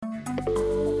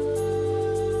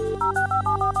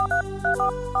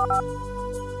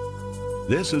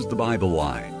This is the Bible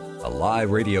Line, a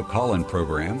live radio call-in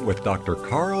program with Dr.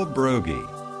 Carl Broggi.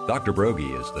 Dr.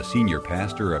 Broggi is the senior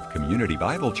pastor of Community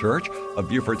Bible Church of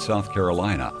Beaufort, South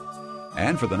Carolina.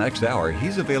 And for the next hour,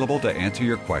 he's available to answer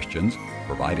your questions,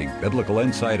 providing biblical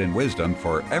insight and wisdom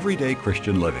for everyday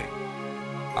Christian living.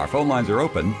 Our phone lines are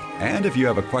open, and if you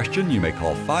have a question, you may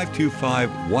call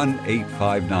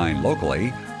 525-1859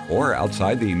 locally, or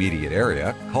outside the immediate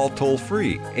area, call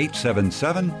toll-free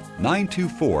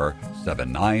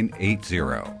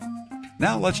 877-924-7980.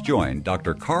 Now let's join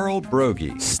Dr. Carl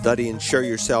Broggi. Study and show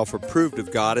yourself approved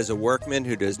of God as a workman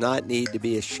who does not need to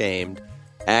be ashamed,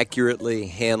 accurately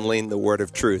handling the word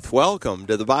of truth. Welcome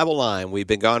to the Bible Line. We've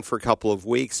been gone for a couple of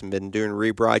weeks and been doing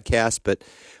rebroadcasts, but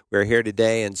we're here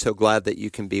today and so glad that you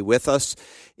can be with us.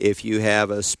 If you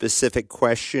have a specific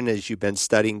question as you've been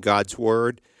studying God's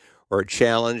Word, or a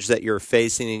challenge that you're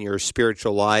facing in your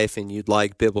spiritual life and you'd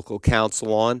like biblical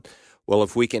counsel on, well,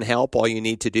 if we can help, all you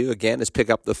need to do, again, is pick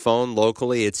up the phone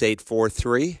locally. It's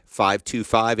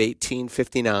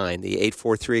 843-525-1859. The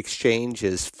 843 exchange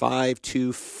is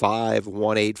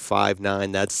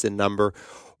 525-1859. That's the number.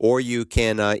 Or you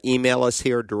can email us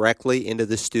here directly into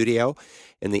the studio.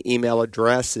 And the email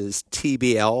address is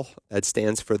TBL, that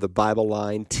stands for the Bible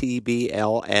Line,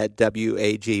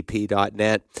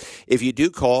 TBL@WAGP.net. If you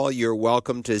do call, you're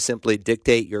welcome to simply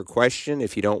dictate your question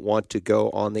if you don't want to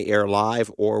go on the air live,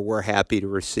 or we're happy to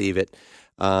receive it,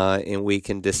 and we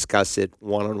can discuss it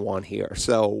one-on-one here.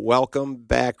 So welcome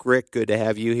back, Rick. Good to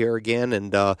have you here again,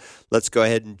 and let's go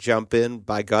ahead and jump in,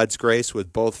 by God's grace,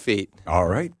 with both feet. All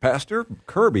right. Pastor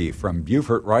Kirby from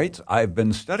Beaufort writes, I've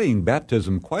been studying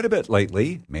baptism quite a bit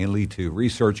lately, mainly to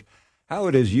research how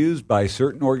it is used by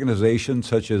certain organizations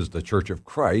such as the Church of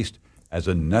Christ as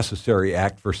a necessary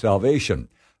act for salvation.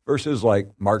 Verses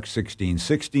like Mark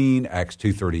 16:16, Acts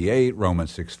 2:38,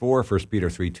 Romans 6:4, 1 Peter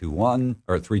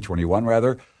 3:21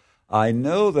 rather. I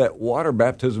know that water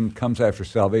baptism comes after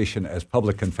salvation as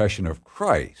public confession of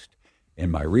Christ.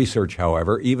 In my research,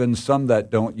 however, even some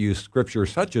that don't use scripture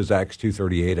such as Acts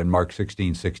 2:38 and Mark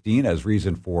 16:16 as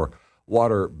reason for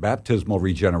water baptismal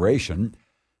regeneration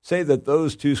say that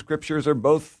those two scriptures are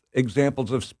both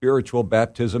examples of spiritual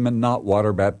baptism and not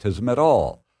water baptism at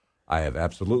all. I have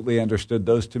absolutely understood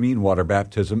those to mean water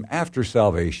baptism after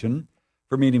salvation,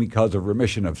 for meaning because of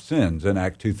remission of sins in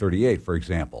Acts 2:38, for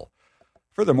example.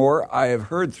 Furthermore, I have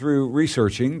heard through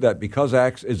researching that because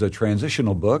Acts is a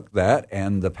transitional book, that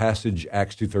and the passage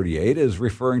Acts 2:38 is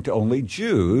referring to only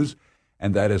Jews,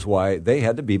 and that is why they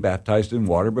had to be baptized in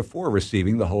water before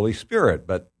receiving the Holy Spirit,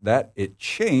 but that it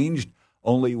changed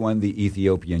only when the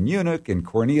Ethiopian eunuch and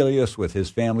Cornelius with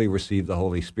his family received the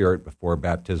Holy Spirit before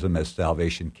baptism as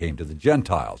salvation came to the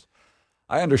Gentiles.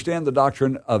 I understand the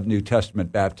doctrine of New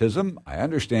Testament baptism. I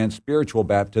understand spiritual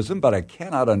baptism, but I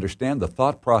cannot understand the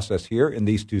thought process here in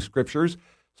these two scriptures,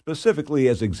 specifically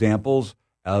as examples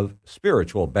of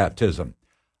spiritual baptism.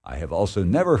 I have also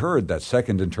never heard that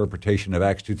second interpretation of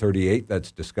Acts 2:38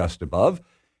 that's discussed above.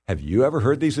 Have you ever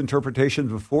heard these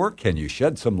interpretations before? Can you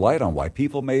shed some light on why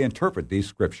people may interpret these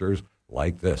scriptures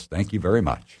like this? Thank you very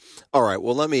much. All right,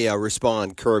 well, let me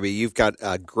respond, Kirby. You've got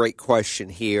a great question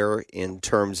here in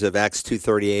terms of Acts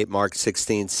 2:38, Mark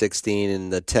 16:16,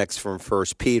 and the text from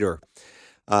 1 Peter.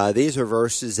 These are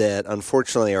verses that,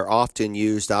 unfortunately, are often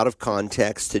used out of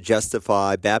context to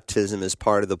justify baptism as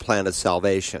part of the plan of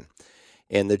salvation.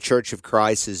 And the Church of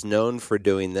Christ is known for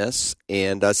doing this.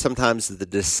 And sometimes the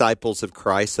disciples of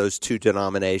Christ, those two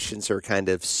denominations are kind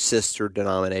of sister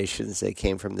denominations. They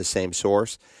came from the same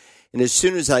source. And as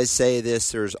soon as I say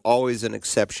this, there's always an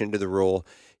exception to the rule.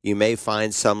 You may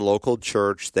find some local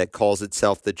church that calls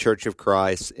itself the Church of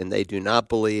Christ, and they do not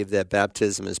believe that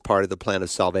baptism is part of the plan of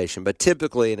salvation. But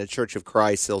typically in a Church of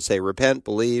Christ, they'll say, repent,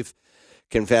 believe,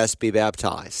 confess, be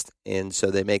baptized. And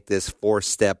so they make this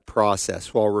four-step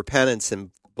process. Well, repentance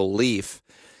and belief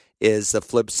is the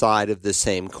flip side of the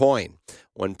same coin.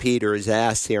 When Peter is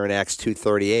asked here in Acts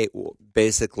 2:38,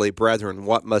 basically, brethren,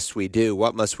 what must we do?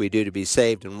 What must we do to be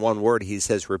saved? In one word, he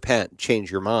says, repent, change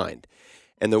your mind.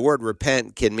 And the word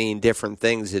repent can mean different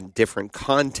things in different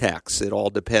contexts. It all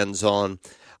depends on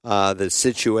the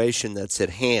situation that's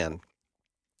at hand.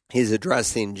 He's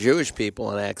addressing Jewish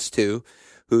people in Acts 2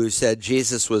 who said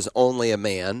Jesus was only a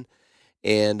man,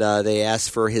 and they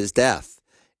asked for his death.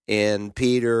 And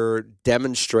Peter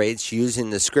demonstrates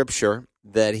using the scripture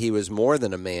that he was more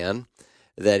than a man,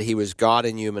 that he was God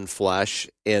in human flesh,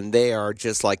 and they are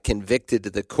just like convicted to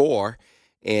the core.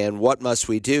 And what must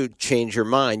we do? Change your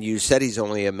mind. You said he's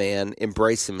only a man.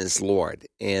 Embrace him as Lord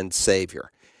and Savior.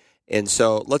 And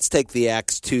so let's take the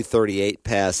Acts 2:38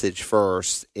 passage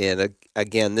first. And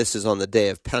again, this is on the day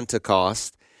of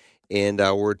Pentecost. And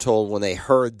we're told when they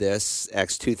heard this,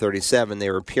 Acts 2:37, they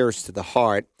were pierced to the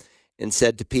heart and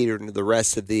said to Peter and the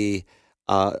rest of the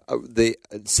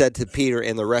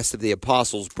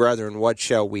apostles, "Brethren, what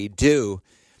shall we do?"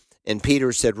 And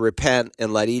Peter said, "Repent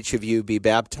and let each of you be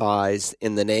baptized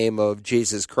in the name of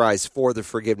Jesus Christ for the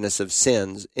forgiveness of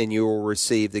sins, and you will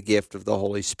receive the gift of the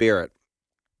Holy Spirit."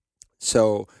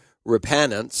 So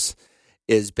repentance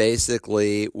is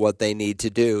basically what they need to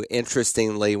do.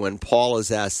 Interestingly, when Paul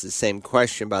is asked the same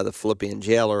question by the Philippian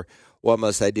jailer, "What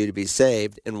must I do to be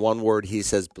saved?" in one word, he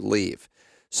says, "Believe."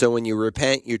 So when you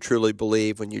repent, you truly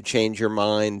believe. When you change your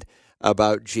mind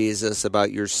about Jesus,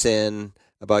 about your sin,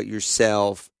 about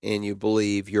yourself, and you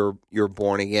believe, you're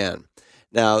born again.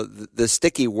 Now, the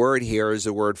sticky word here is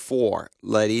the word "for."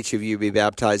 Let each of you be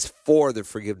baptized for the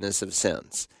forgiveness of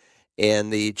sins.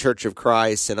 And the Church of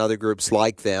Christ and other groups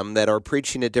like them that are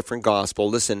preaching a different gospel,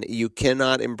 listen, you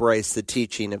cannot embrace the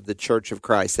teaching of the Church of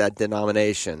Christ, that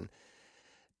denomination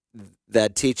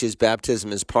that teaches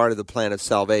baptism as part of the plan of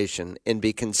salvation, and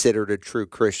be considered a true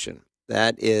Christian.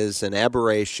 That is an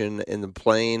aberration in the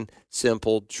plain,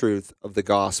 simple truth of the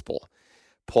gospel.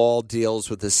 Paul deals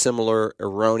with a similar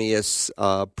erroneous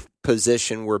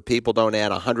position where people don't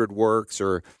add 100 works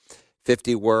or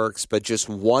 50 works, but just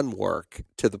one work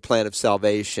to the plan of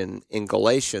salvation in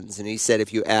Galatians. And he said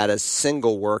if you add a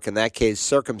single work, in that case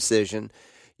circumcision,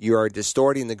 you are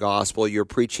distorting the gospel, you're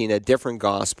preaching a different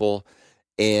gospel,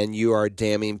 and you are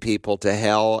damning people to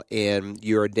hell, and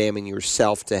you are damning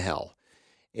yourself to hell.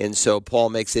 And so Paul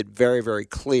makes it very, very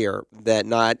clear that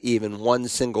not even one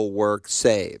single work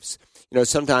saves. You know,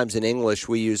 sometimes in English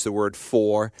we use the word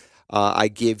 "for." I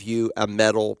give you a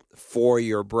medal for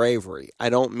your bravery. I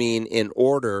don't mean in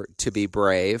order to be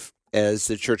brave, as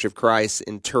the Church of Christ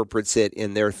interprets it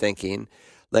in their thinking.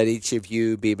 Let each of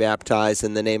you be baptized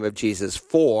in the name of Jesus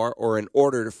for, or in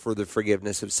order for the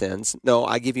forgiveness of sins. No,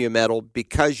 I give you a medal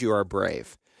because you are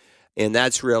brave. And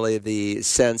that's really the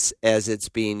sense as it's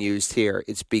being used here.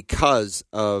 It's because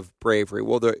of bravery.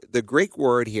 Well, the Greek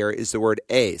word here is the word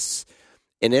eis.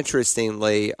 And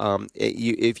interestingly,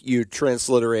 if you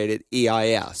transliterate it,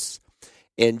 EIS.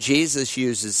 And Jesus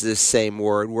uses this same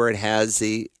word where it has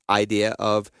the idea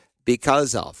of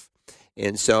because of.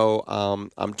 And so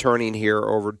I'm turning here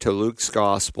over to Luke's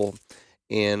gospel.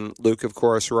 And Luke, of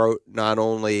course, wrote not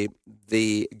only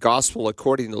the gospel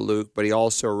according to Luke, but he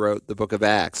also wrote the book of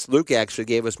Acts. Luke actually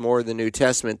gave us more of the New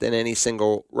Testament than any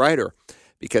single writer,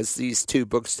 because these two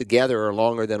books together are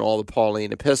longer than all the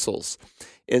Pauline epistles.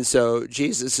 And so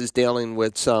Jesus is dealing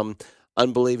with some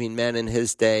unbelieving men in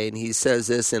his day, and he says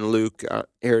this in Luke,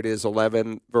 here it is,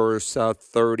 11, verse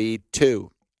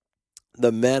 32.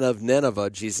 The men of Nineveh,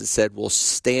 Jesus said, will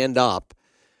stand up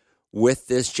with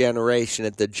this generation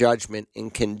at the judgment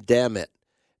and condemn it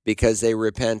because they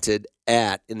repented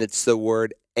at, and it's the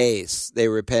word eis, they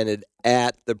repented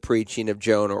at the preaching of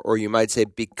Jonah, or you might say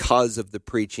because of the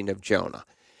preaching of Jonah.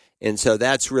 And so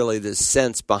that's really the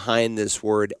sense behind this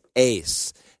word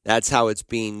eis. That's how it's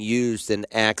being used in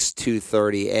Acts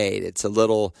 2:38. It's a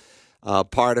little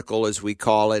particle, as we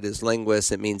call it, as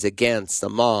linguists. It means against,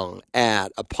 among,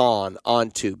 at, upon,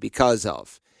 onto, because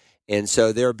of. And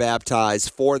so they're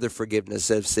baptized for the forgiveness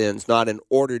of sins, not in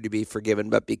order to be forgiven,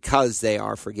 but because they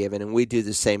are forgiven. And we do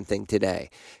the same thing today,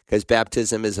 because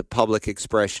baptism is a public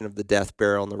expression of the death,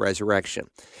 burial, and the resurrection.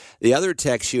 The other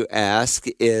text you ask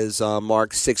is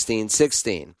Mark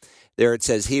 16:16. There it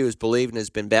says, he who has believed and has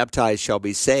been baptized shall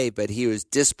be saved, but he who has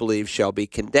disbelieved shall be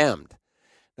condemned.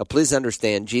 Now, please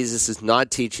understand, Jesus is not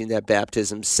teaching that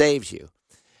baptism saves you.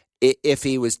 If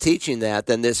he was teaching that,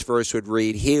 then this verse would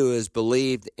read, he who has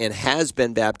believed and has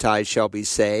been baptized shall be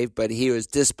saved, but he who has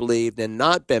disbelieved and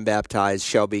not been baptized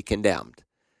shall be condemned.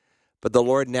 But the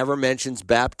Lord never mentions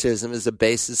baptism as a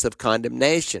basis of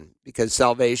condemnation, because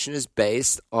salvation is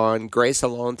based on grace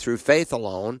alone, through faith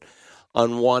alone,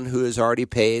 on one who has already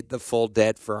paid the full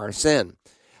debt for our sin.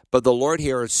 But the Lord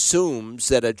here assumes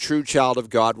that a true child of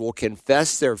God will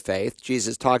confess their faith.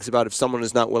 Jesus talks about if someone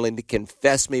is not willing to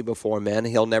confess me before men,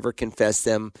 he'll never confess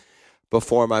them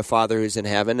before my Father who's in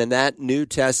heaven. And that New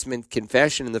Testament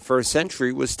confession in the first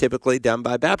century was typically done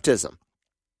by baptism.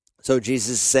 So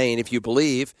Jesus is saying, if you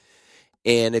believe,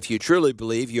 and if you truly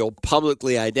believe, you'll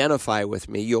publicly identify with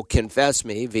me, you'll confess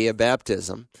me via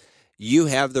baptism, you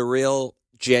have the real,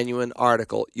 genuine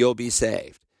article, you'll be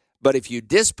saved. But if you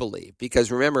disbelieve,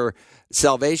 because remember,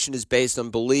 salvation is based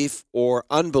on belief or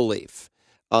unbelief.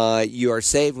 You are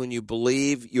saved when you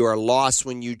believe. You are lost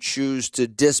when you choose to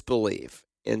disbelieve.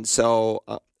 And so,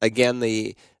 again,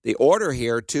 the order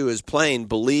here, too, is plain: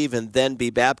 believe and then be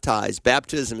baptized.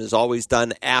 Baptism is always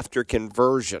done after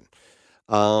conversion.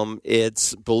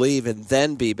 It's believe and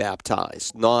then be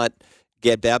baptized, not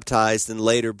get baptized and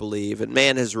later believe. And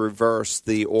man has reversed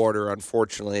the order,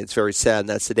 unfortunately. It's very sad, and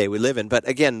that's the day we live in. But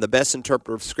again, the best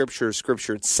interpreter of Scripture is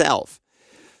Scripture itself.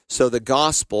 So the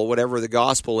gospel, whatever the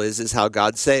gospel is how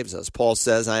God saves us. Paul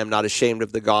says, I am not ashamed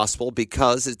of the gospel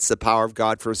because it's the power of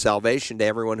God for salvation to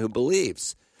everyone who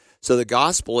believes. So the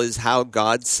gospel is how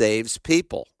God saves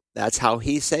people. That's how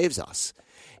he saves us.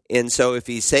 And so if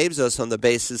he saves us on the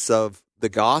basis of the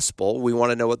gospel, we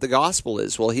want to know what the gospel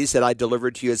is. Well, he said, I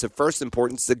delivered to you as of first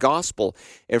importance the gospel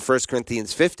in 1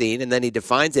 Corinthians 15, and then he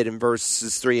defines it in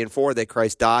verses 3 and 4 that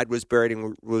Christ died, was buried,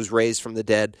 and was raised from the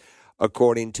dead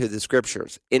according to the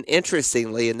Scriptures. And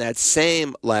interestingly, in that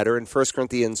same letter, in 1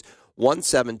 Corinthians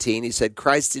 1:17, he said,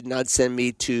 Christ did not send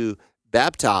me to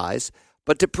baptize,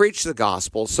 but to preach the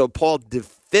gospel. So Paul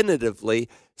definitively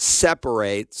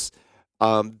separates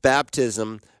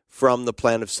baptism from the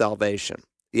plan of salvation.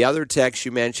 The other text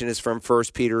you mentioned is from 1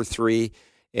 Peter 3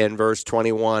 and verse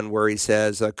 21, where he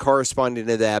says, corresponding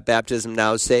to that, baptism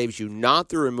now saves you not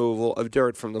the removal of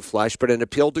dirt from the flesh, but an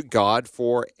appeal to God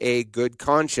for a good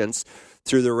conscience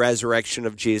through the resurrection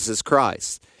of Jesus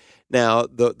Christ. Now,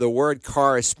 the word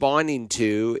corresponding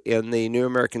to in the New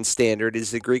American Standard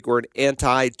is the Greek word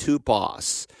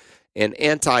antitupos. And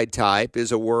antitype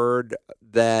is a word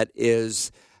that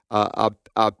is a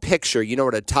picture. You know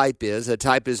what a type is. A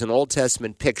type is an Old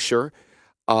Testament picture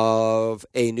of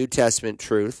a New Testament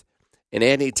truth. An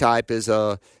antitype is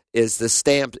the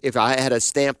stamp. If I had a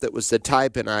stamp that was the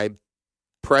type and I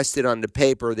pressed it onto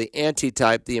paper, the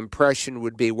antitype, the impression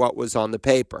would be what was on the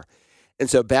paper. And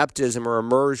so baptism or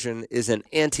immersion is an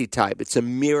antitype. It's a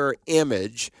mirror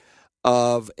image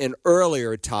of an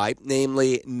earlier type,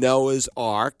 namely Noah's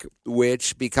Ark,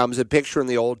 which becomes a picture in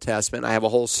the Old Testament. I have a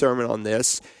whole sermon on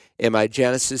this in my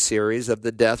Genesis series of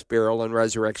the death, burial, and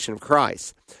resurrection of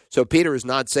Christ. So Peter is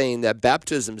not saying that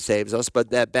baptism saves us,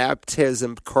 but that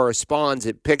baptism corresponds,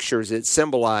 it pictures, it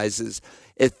symbolizes,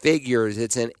 it figures,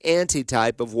 it's an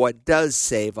antitype of what does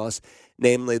save us,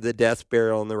 namely the death,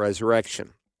 burial, and the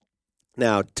resurrection.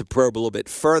 Now, to probe a little bit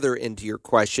further into your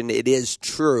question, it is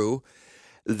true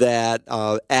that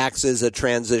Acts is a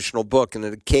transitional book, and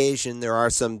on occasion there are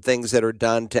some things that are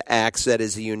done to Acts that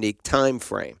is a unique time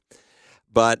frame.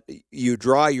 But you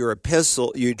draw your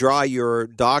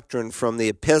doctrine from the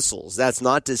epistles. That's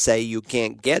not to say you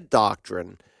can't get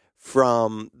doctrine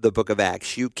from the book of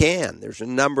Acts. You can. There's a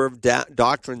number of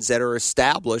doctrines that are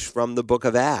established from the book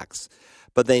of Acts,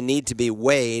 but they need to be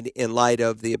weighed in light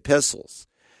of the epistles.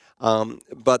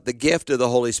 But the gift of the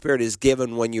Holy Spirit is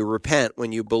given when you repent,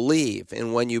 when you believe.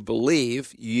 And when you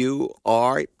believe, you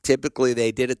are, typically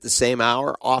they did it the same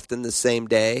hour, often the same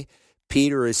day.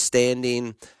 Peter is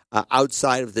standing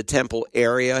outside of the temple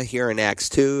area here in Acts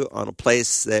 2 on a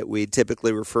place that we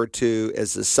typically refer to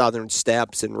as the Southern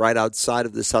Steps. And right outside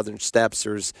of the Southern Steps,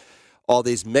 there's all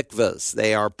these mikvahs.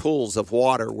 They are pools of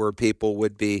water where people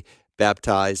would be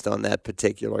baptized on that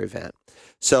particular event.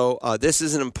 So this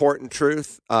is an important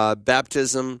truth.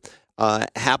 Baptism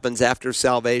happens after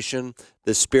salvation.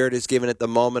 The Spirit is given at the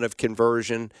moment of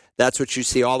conversion. That's what you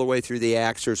see all the way through the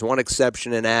Acts. There's one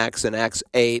exception in Acts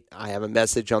 8. I have a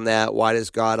message on that. Why does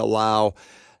God allow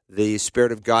the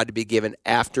Spirit of God to be given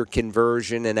after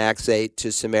conversion in Acts 8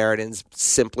 to Samaritans?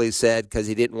 Simply said, because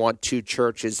he didn't want two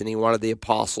churches and he wanted the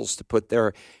apostles to put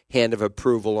their hand of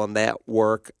approval on that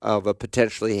work of a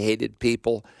potentially hated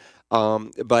people.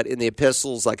 But in the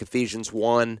epistles, like Ephesians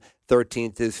 1,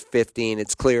 13 through 15,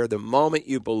 it's clear the moment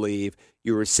you believe,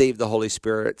 you receive the Holy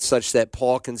Spirit, such that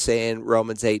Paul can say in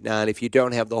Romans 8, 9, if you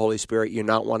don't have the Holy Spirit, you're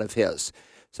not one of his.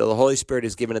 So the Holy Spirit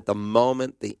is given at the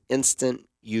moment, the instant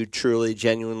you truly,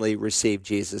 genuinely receive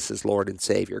Jesus as Lord and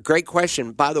Savior. Great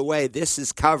question. By the way, this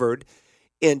is covered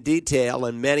in detail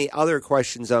and many other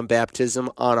questions on baptism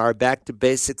on our Back to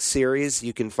Basics series.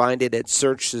 You can find it at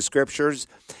Search the Scriptures.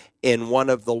 In one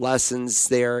of the lessons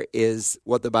there is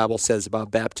what the Bible says about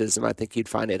baptism. I think you'd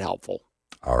find it helpful.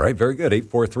 All right, very good.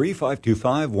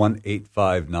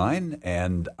 843-525-1859.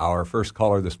 And our first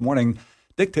caller this morning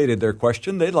dictated their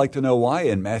question. They'd like to know why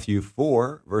in Matthew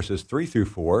 4, verses 3 through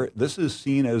 4, this is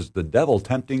seen as the devil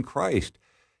tempting Christ.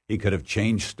 He could have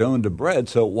changed stone to bread,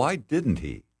 so why didn't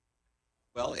he?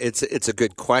 Well, it's a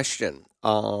good question.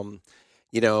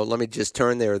 Let me just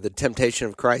turn there. The temptation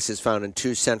of Christ is found in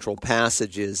two central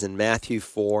passages in Matthew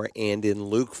 4 and in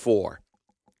Luke 4.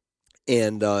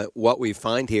 And what we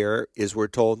find here is we're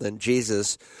told that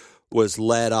Jesus was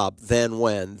led up. Then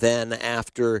when? Then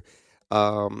after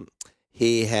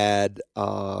he had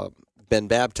been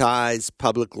baptized,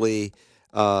 publicly,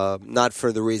 not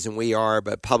for the reason we are,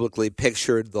 but publicly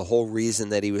pictured the whole reason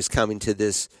that he was coming to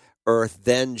this earth.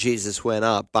 Then Jesus went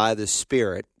up by the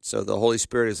Spirit. So the Holy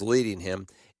Spirit is leading him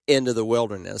into the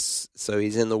wilderness. So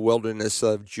he's in the wilderness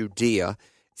of Judea.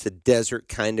 It's a desert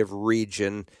kind of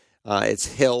region. It's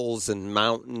hills and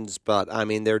mountains, but,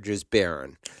 they're just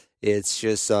barren. It's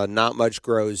just not much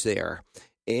grows there.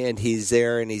 And he's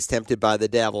there, and he's tempted by the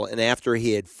devil. And after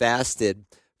he had fasted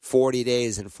 40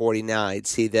 days and 40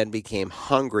 nights, he then became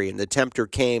hungry. And the tempter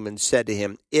came and said to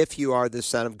him, "If you are the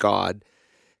Son of God,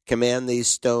 command these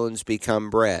stones become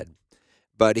bread."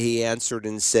 But he answered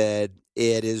and said,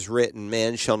 "It is written,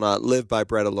 man shall not live by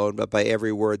bread alone, but by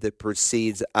every word that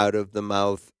proceeds out of the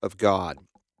mouth of God."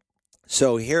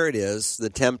 So here it is, the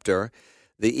tempter,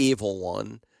 the evil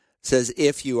one, says,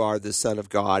 "If you are the Son of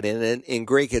God." And in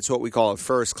Greek, it's what we call a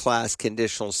first-class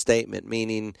conditional statement,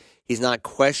 meaning he's not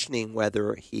questioning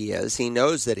whether he is. He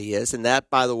knows that he is, and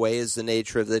that, by the way, is the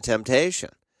nature of the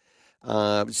temptation.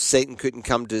 Satan couldn't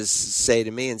come to say to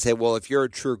me and say, "Well, if you're a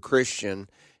true Christian,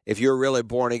 if you're really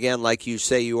born again like you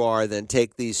say you are, then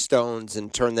take these stones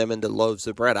and turn them into loaves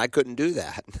of bread." I couldn't do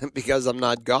that because I'm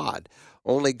not God.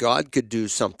 Only God could do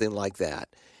something like that.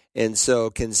 And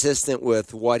so consistent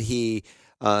with what he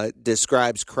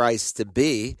describes Christ to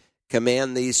be,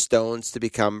 command these stones to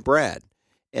become bread.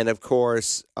 And of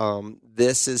course,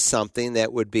 this is something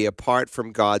that would be apart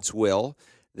from God's will.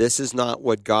 This is not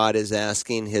what God is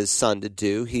asking his Son to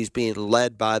do. He's being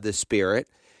led by the Spirit.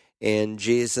 And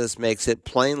Jesus makes it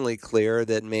plainly clear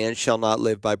that man shall not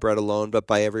live by bread alone, but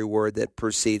by every word that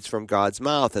proceeds from God's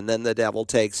mouth. And then the devil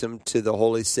takes him to the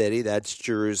holy city, that's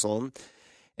Jerusalem,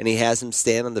 and he has him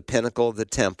stand on the pinnacle of the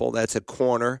temple. That's a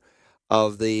corner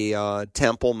of the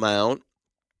Temple Mount.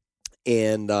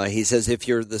 And he says, "If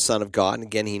you're the Son of God," and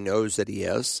again, he knows that he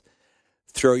is,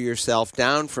 "throw yourself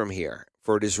down from here.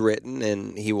 For it is written,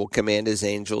 and he will command his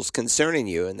angels concerning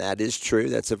you." And that is true.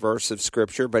 That's a verse of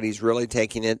Scripture, but he's really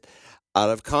taking it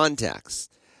out of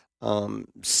context.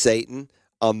 Satan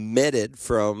omitted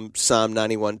from Psalm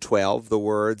 91:12 the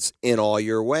words, "in all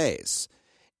your ways."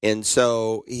 And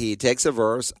so he takes a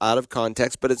verse out of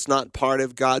context, but it's not part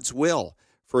of God's will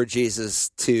for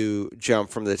Jesus to jump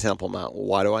from the Temple Mount.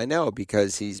 Why do I know?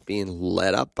 Because he's being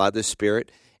led up by the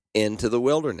Spirit into the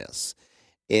wilderness.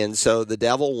 And so the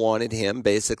devil wanted him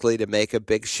basically to make a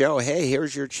big show. Hey,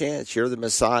 here's your chance. You're the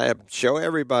Messiah. Show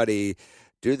everybody.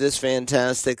 Do this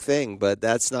fantastic thing. But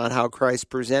that's not how Christ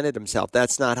presented himself.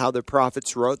 That's not how the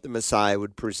prophets wrote the Messiah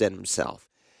would present himself.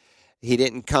 He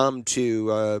didn't come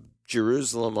to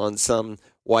Jerusalem on some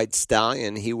white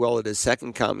stallion. He will at his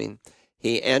second coming.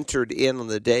 He entered in on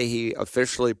the day he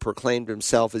officially proclaimed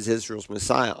himself as Israel's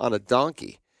Messiah on a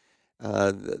donkey.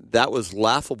 That was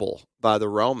laughable by the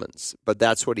Romans, but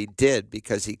that's what he did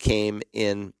because he came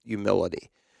in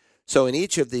humility. So in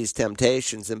each of these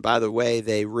temptations, and by the way,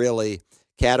 they really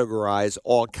categorize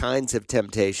all kinds of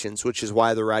temptations, which is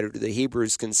why the writer to the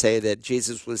Hebrews can say that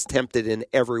Jesus was tempted in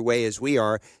every way as we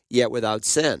are, yet without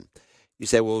sin. You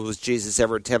say, well, was Jesus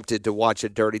ever tempted to watch a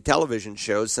dirty television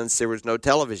show since there was no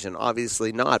television?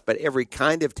 Obviously not, but every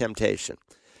kind of temptation.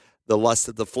 The lust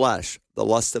of the flesh, the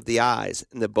lust of the eyes,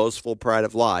 and the boastful pride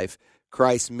of life,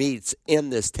 Christ meets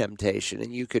in this temptation.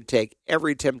 And you could take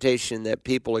every temptation that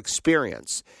people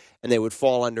experience, and they would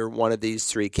fall under one of these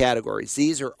three categories.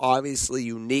 These are obviously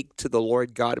unique to the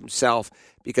Lord God himself,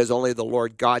 because only the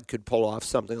Lord God could pull off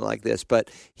something like this. But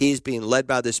he's being led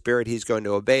by the Spirit. He's going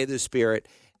to obey the Spirit,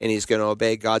 and he's going to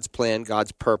obey God's plan,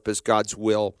 God's purpose, God's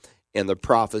will, and the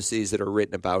prophecies that are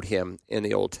written about him in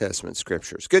the Old Testament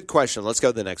Scriptures. Good question. Let's go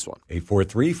to the next one.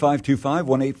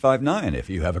 843-525-1859. If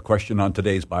you have a question on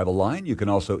today's Bible line, you can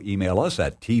also email us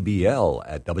at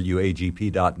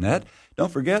tbl@wagp.net.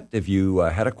 Don't forget, if you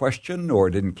had a question or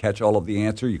didn't catch all of the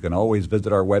answer, you can always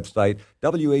visit our website,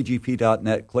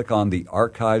 wagp.net, click on the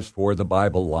Archives for the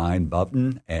Bible Line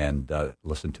button, and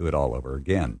listen to it all over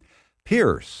again.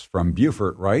 Pierce from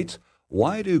Beaufort writes,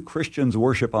 why do Christians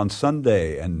worship on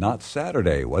Sunday and not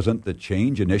Saturday? Wasn't the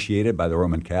change initiated by the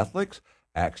Roman Catholics?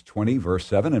 Acts 20, verse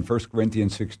 7, and 1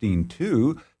 Corinthians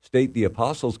 16:2 state the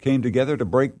apostles came together to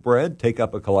break bread, take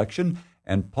up a collection,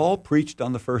 and Paul preached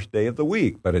on the first day of the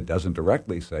week, but it doesn't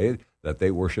directly say that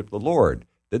they worship the Lord.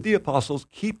 Did the apostles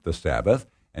keep the Sabbath,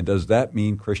 and does that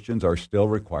mean Christians are still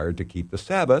required to keep the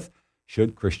Sabbath?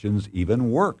 Should Christians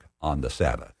even work on the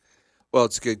Sabbath? Well,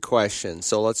 it's a good question.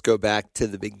 So let's go back to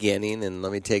the beginning, and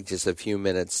let me take just a few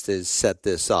minutes to set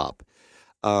this up.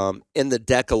 In the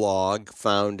Decalogue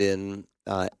found in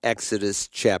Exodus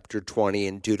chapter 20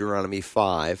 and Deuteronomy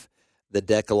 5, the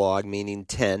Decalogue meaning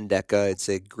 10, deca, it's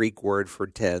a Greek word for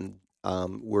 10.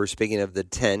 we're speaking of the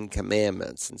Ten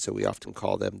Commandments, and so we often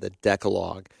call them the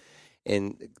Decalogue.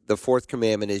 And the fourth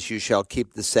commandment is, you shall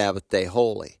keep the Sabbath day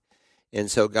holy. And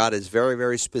so God is very,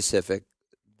 very specific.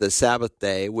 The Sabbath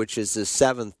day, which is the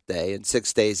seventh day, in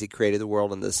 6 days he created the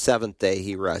world, and the seventh day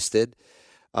he rested.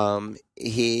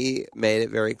 He made it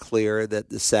very clear that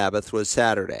the Sabbath was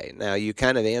Saturday. Now, you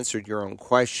kind of answered your own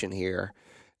question here,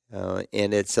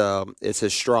 and it's a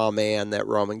straw man that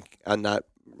not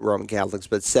Roman Catholics,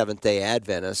 but Seventh-day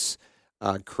Adventists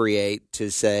create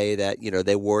to say that,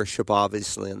 they worship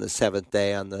obviously on the seventh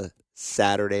day, on the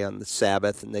Saturday, on the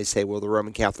Sabbath, and they say, well, the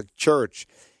Roman Catholic Church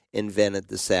invented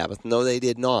the Sabbath. No, they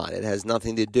did not. It has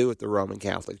nothing to do with the Roman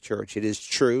Catholic Church. It is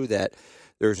true that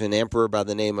there's an emperor by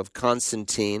the name of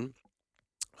Constantine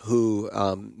who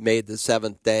made the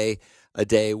seventh day a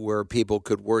day where people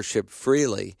could worship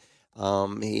freely.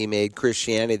 He made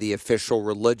Christianity the official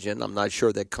religion. I'm not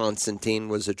sure that Constantine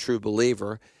was a true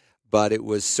believer, but it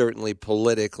was certainly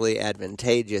politically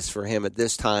advantageous for him at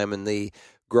this time in the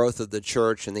growth of the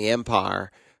church and the empire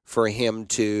for him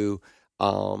to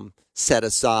set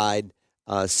aside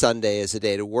Sunday as a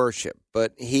day to worship.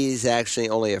 But he's actually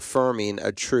only affirming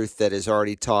a truth that is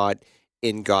already taught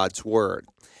in God's Word.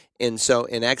 And so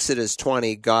in Exodus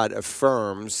 20, God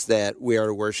affirms that we are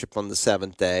to worship on the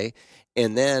seventh day.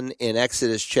 And then in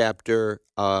Exodus chapter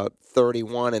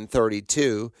 31 and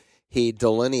 32, he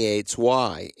delineates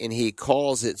why. And he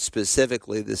calls it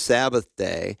specifically the Sabbath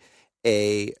day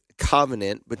a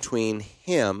covenant between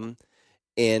him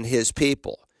and his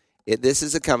people. This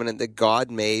is a covenant that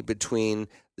God made between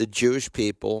the Jewish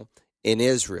people and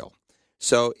Israel.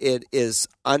 So it is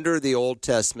under the Old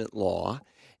Testament law,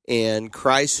 and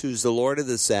Christ, who's the Lord of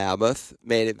the Sabbath,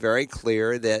 made it very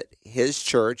clear that his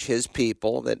church, his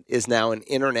people, that is now an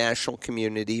international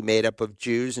community made up of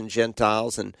Jews and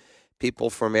Gentiles and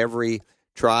people from every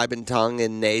tribe and tongue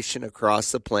and nation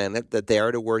across the planet, that they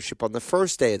are to worship on the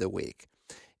first day of the week.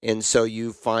 And so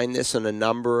you find this in a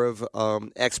number of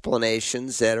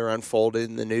explanations that are unfolded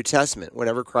in the New Testament.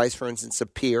 Whenever Christ, for instance,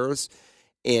 appears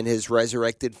in his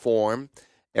resurrected form,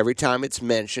 every time it's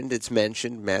mentioned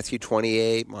Matthew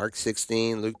 28, Mark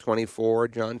 16, Luke 24,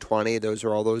 John 20. Those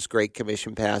are all those Great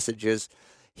Commission passages.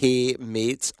 He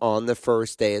meets on the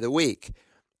first day of the week.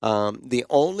 The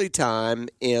only time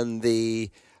in the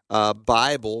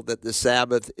Bible that the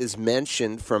Sabbath is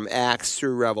mentioned from Acts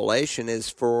through Revelation is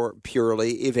for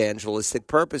purely evangelistic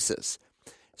purposes.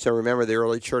 So remember, the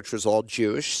early church was all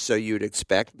Jewish, so you'd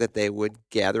expect that they would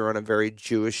gather on a very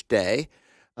Jewish day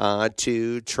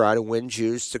to try to win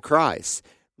Jews to Christ.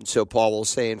 And so Paul will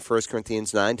say in 1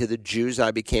 Corinthians 9, to the Jews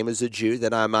I became as a Jew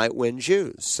that I might win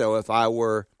Jews. So if I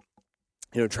were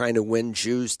trying to win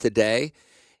Jews today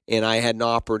and I had an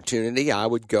opportunity, I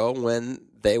would go when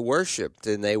they worshiped,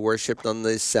 and they worshiped on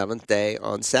the seventh day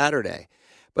on Saturday.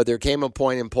 But there came a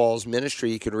point in Paul's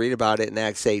ministry, you can read about it in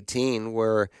Acts 18,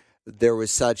 where there was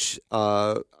such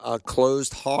a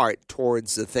closed heart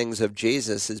towards the things of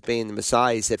Jesus as being the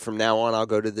Messiah. He said, from now on, I'll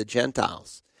go to the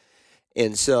Gentiles.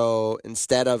 And so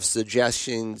instead of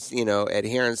suggestions,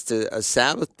 adherence to a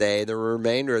Sabbath day, the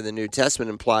remainder of the New Testament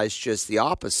implies just the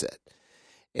opposite.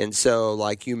 And so,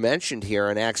 like you mentioned here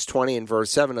in Acts 20 and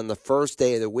verse 7, on the first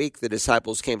day of the week, the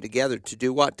disciples came together to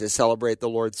do what? To celebrate the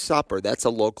Lord's Supper. That's a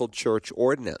local church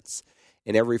ordinance.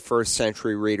 And every first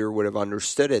century reader would have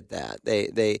understood it that.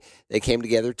 They came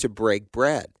together to break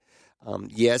bread.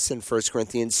 Yes, in 1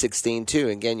 Corinthians 16, too.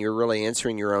 Again, you're really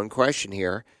answering your own question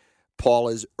here. Paul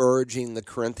is urging the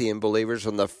Corinthian believers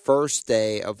on the first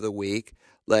day of the week,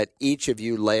 let each of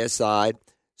you lay aside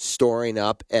storing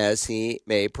up as he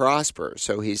may prosper.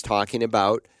 So he's talking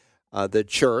about the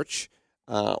church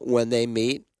when they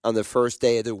meet on the first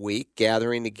day of the week,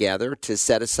 gathering together to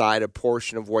set aside a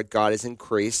portion of what God has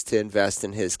increased to invest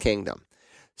in his kingdom.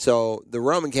 So the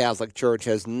Roman Catholic Church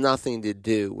has nothing to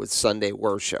do with Sunday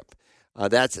worship.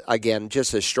 That's, again,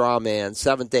 just a straw man.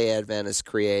 Seventh-day Adventists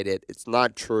created. It's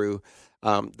not true.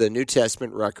 The New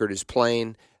Testament record is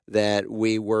plain that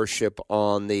we worship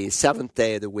on the seventh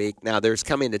day of the week. Now, there's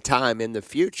coming a time in the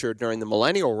future during the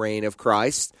millennial reign of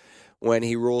Christ when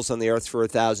he rules on the earth for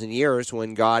 1,000 years,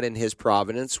 when God in his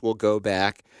providence will go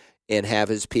back and have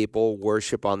his people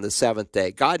worship on the seventh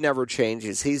day. God never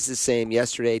changes. He's the same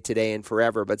yesterday, today, and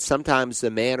forever. But sometimes the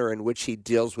manner in which he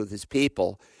deals with his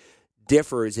people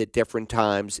differs at different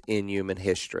times in human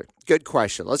history. Good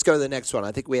question. Let's go to the next one.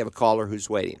 I think we have a caller who's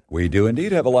waiting. We do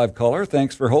indeed have a live caller.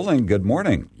 Thanks for holding. Good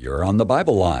morning. You're on the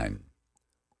Bible line.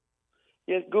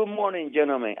 Yes, good morning,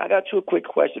 gentlemen. I got two quick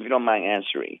questions, if you don't mind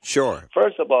answering. Sure.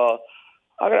 First of all,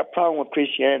 I got a problem with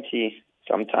Christianity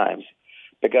sometimes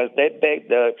because they beg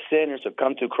the sinners to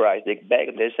come to Christ. They beg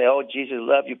them. They say, "Oh, Jesus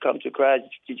love you. Come to Christ.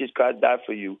 Jesus Christ died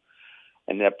for you."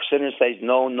 And the sinner says,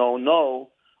 "No, no, no."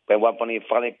 But when he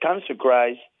finally comes to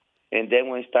Christ, and then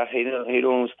when he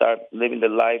don't start living the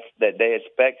life that they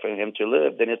expect for him to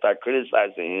live, then they start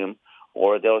criticizing him,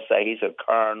 or they'll say he's a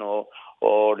carnal,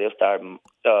 or they'll start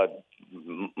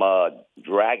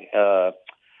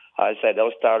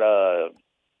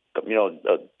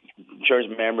church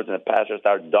members and the pastor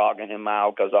start dogging him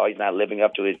out because he's not living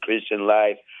up to his Christian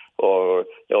life, or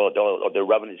they're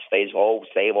rubbing his face,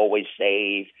 save, always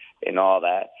save, and all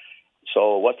that.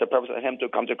 So what's the purpose of him to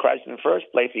come to Christ in the first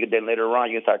place? Then later on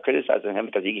you can start criticizing him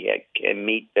because he can't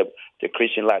meet the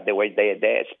Christian life the way they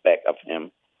expect of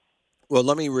him. Well,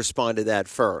 let me respond to that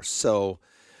first. So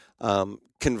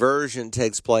conversion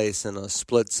takes place in a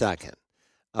split second.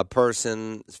 A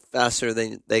person, faster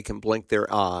than they can blink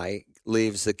their eye,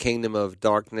 leaves the kingdom of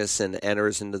darkness and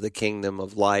enters into the kingdom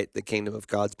of light, the kingdom of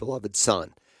God's beloved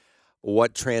Son.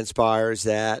 What transpires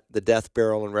that? The death,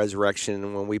 burial, and resurrection,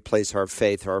 and when we place our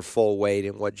faith, our full weight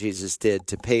in what Jesus did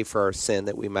to pay for our sin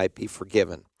that we might be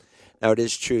forgiven. Now, it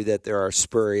is true that there are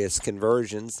spurious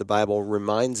conversions. The Bible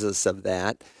reminds us of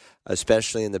that,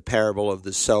 especially in the parable of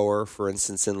the sower, for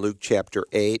instance, in Luke chapter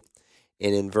 8.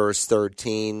 And in verse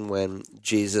 13, when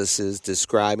Jesus is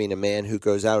describing a man who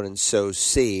goes out and sows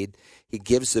seed, he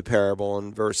gives the parable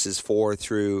in verses 4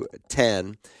 through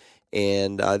 10.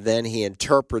 And then he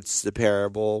interprets the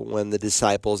parable when the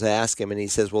disciples ask him, and he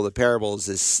says, well, the parable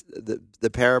is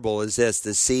this,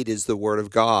 the seed is the word of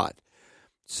God.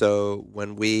 So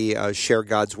when we share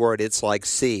God's word, it's like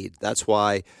seed. That's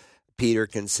why Peter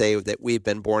can say that we've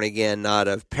been born again, not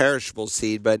of perishable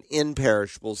seed, but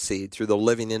imperishable seed through the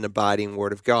living and abiding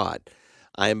word of God.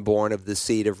 I am born of the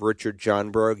seed of Richard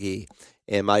John Brogy,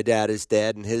 and my dad is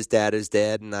dead, and his dad is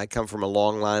dead, and I come from a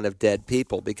long line of dead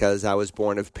people because I was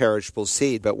born of perishable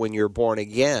seed. But when you're born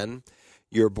again,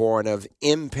 you're born of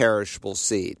imperishable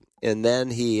seed. And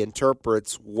then he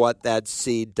interprets what that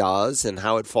seed does and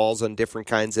how it falls on different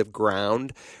kinds of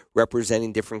ground,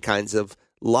 representing different kinds of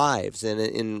lives. And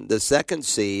in the second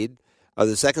seed, or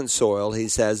the second soil, he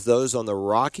says those on the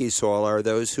rocky soil are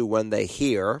those who, when they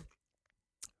hear,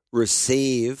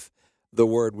 receive the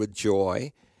word with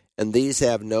joy, and these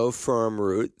have no firm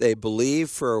root. They believe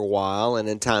for a while, and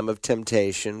in time of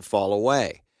temptation fall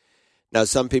away. Now,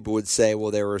 some people would say,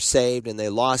 well, they were saved and they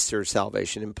lost their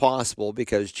salvation. Impossible,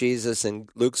 because Jesus in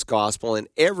Luke's gospel and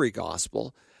every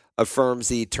gospel affirms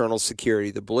the eternal security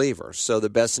of the believer. So the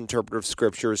best interpreter of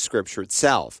Scripture is Scripture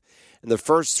itself. In the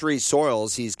first three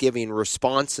soils, he's giving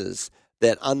responses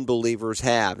that unbelievers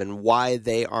have and why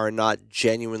they are not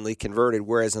genuinely converted,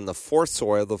 whereas in the fourth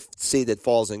soil, the seed that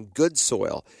falls in good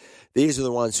soil, these are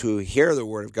the ones who hear the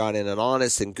word of God in an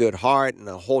honest and good heart and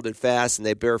hold it fast, and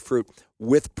they bear fruit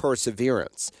with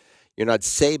perseverance. You're not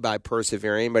saved by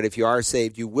persevering, but if you are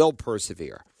saved, you will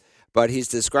persevere. But he's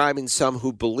describing some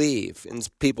who believe, and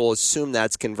people assume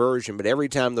that's conversion. But every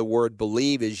time the word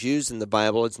believe is used in the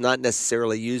Bible, it's not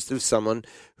necessarily used of someone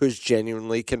who's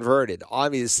genuinely converted.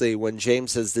 Obviously, when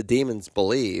James says the demons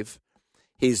believe,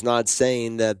 he's not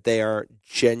saying that they are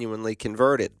genuinely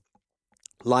converted.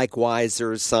 Likewise,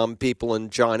 there are some people in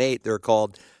John 8, they're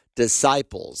called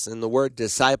disciples. And the word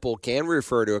disciple can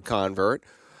refer to a convert.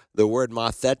 The word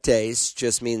mathetes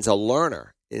just means a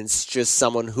learner. It's just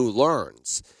someone who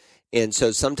learns. And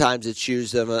so sometimes it's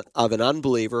used of an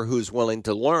unbeliever who's willing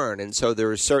to learn. And so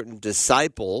there are certain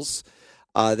disciples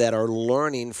that are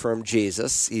learning from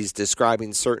Jesus. He's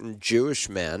describing certain Jewish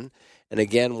men. And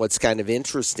again, what's kind of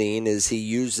interesting is he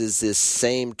uses this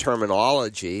same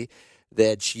terminology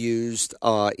that's used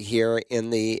here in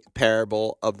the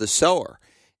parable of the sower.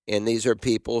 And these are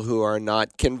people who are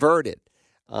not converted.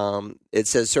 It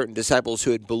says certain disciples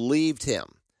who had believed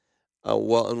him.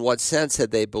 Well, in what sense had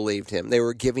they believed him? They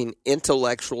were giving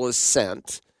intellectual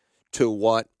assent to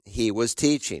what he was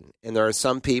teaching. And there are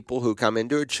some people who come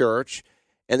into a church,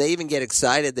 and they even get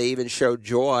excited. They even show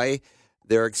joy.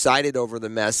 They're excited over the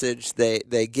message.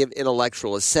 They give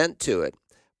intellectual assent to it.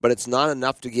 But it's not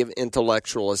enough to give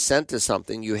intellectual assent to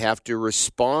something. You have to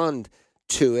respond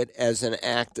to it as an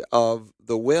act of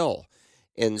the will.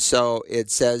 And so it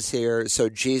says here, so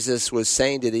Jesus was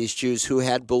saying to these Jews who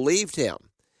had believed him,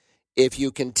 if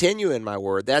you continue in my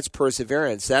word, that's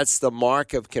perseverance, that's the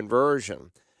mark of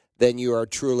conversion, then you are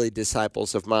truly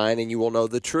disciples of mine, and you will know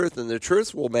the truth, and the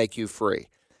truth will make you free.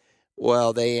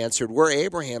 Well, they answered, we're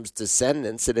Abraham's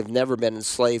descendants and have never been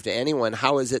enslaved to anyone.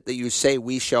 How is it that you say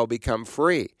we shall become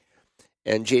free?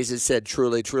 And Jesus said,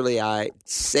 truly, truly, I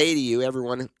say to you,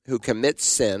 everyone who commits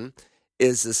sin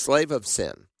is the slave of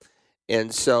sin.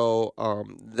 And so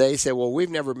they say, well, we've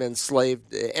never been slave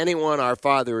to anyone. Our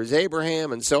father is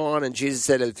Abraham, and so on. And Jesus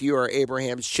said, if you are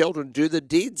Abraham's children, do the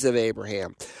deeds of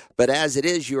Abraham. But as it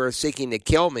is, you are seeking to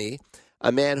kill me, a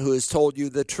man who has told you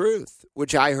the truth,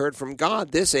 which I heard from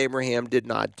God. This Abraham did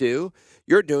not do.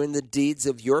 You're doing the deeds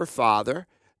of your father.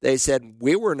 They said,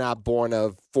 we were not born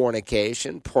of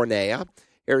fornication, porneia.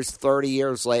 Here's 30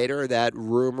 years later, that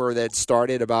rumor that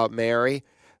started about Mary,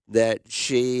 that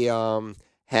she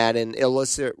had an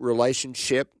illicit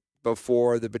relationship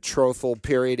before the betrothal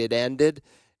period had ended,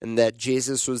 and that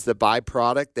Jesus was the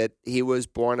byproduct, that he was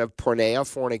born of porneia,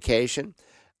 fornication.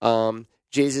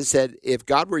 Jesus said, if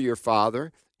God were your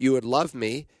father, you would love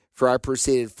me, for I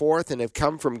proceeded forth and have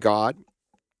come from God,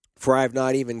 for I have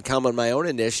not even come on my own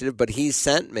initiative, but he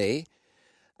sent me.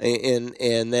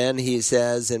 And then he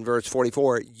says in verse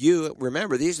 44, you,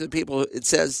 remember, these are the people, it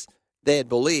says, they had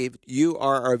believed, you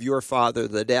are of your father,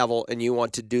 the devil, and you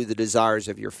want to do the desires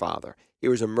of your father. He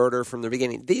was a murderer from the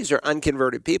beginning. These are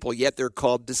unconverted people, yet they're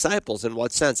called disciples. In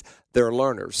what sense? They're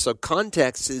learners. So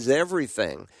context is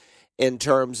everything in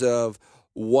terms of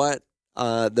what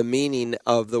the meaning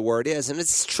of the word is. And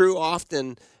it's true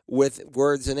often with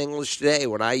words in English today.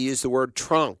 When I use the word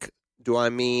trunk, do I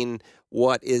mean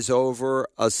what is over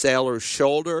a sailor's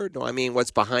shoulder? Do I mean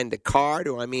what's behind a car?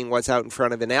 Do I mean what's out in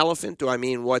front of an elephant? Do I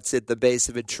mean what's at the base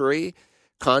of a tree?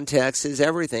 Context is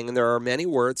everything, and there are many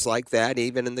words like that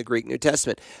even in the Greek New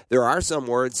Testament. There are some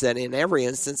words that in every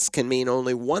instance can mean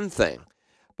only one thing,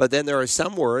 but then there are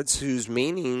some words whose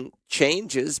meaning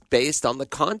changes based on the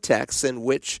context in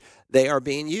which they are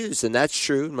being used, and that's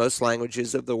true in most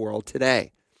languages of the world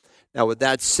today. Now, with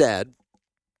that said,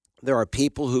 there are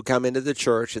people who come into the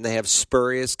church and they have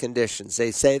spurious conditions.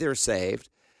 They say they're saved,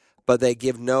 but they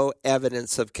give no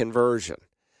evidence of conversion.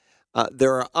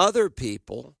 There are other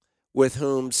people with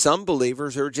whom some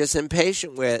believers are just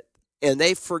impatient with, and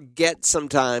they forget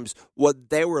sometimes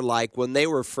what they were like when they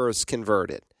were first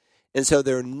converted. And so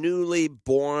they're newly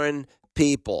born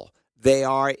people. They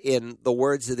are, in the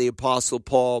words of the Apostle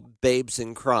Paul, babes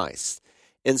in Christ.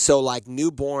 And so like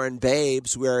newborn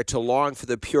babes, we are to long for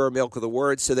the pure milk of the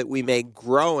word so that we may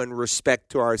grow in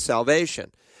respect to our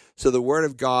salvation. So the word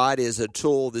of God is a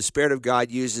tool the Spirit of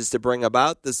God uses to bring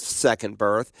about the second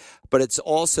birth, but it's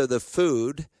also the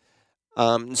food.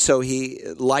 So he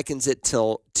likens it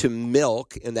to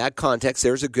milk in that context.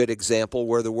 There's a good example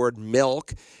where the word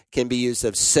milk can be used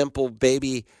of simple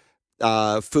baby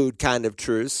food kind of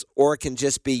truths, or it can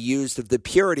just be used of the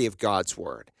purity of God's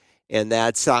word. And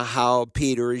that's how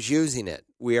Peter is using it.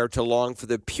 We are to long for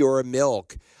the pure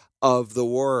milk of the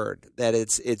word, that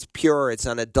it's pure, it's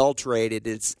unadulterated,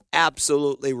 it's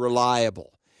absolutely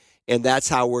reliable. And that's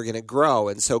how we're going to grow.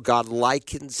 And so God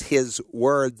likens his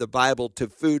word, the Bible, to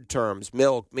food terms,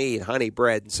 milk, meat, honey,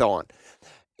 bread, and so on.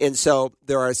 And so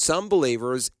there are some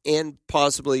believers in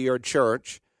possibly your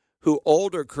church who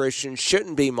older Christians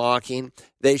shouldn't be mocking.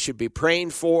 They should be praying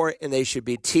for, and they should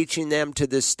be teaching them to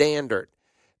the standard,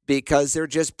 because they're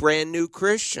just brand new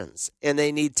Christians and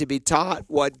they need to be taught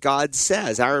what God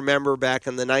says. I remember back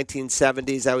in the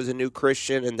 1970s, I was a new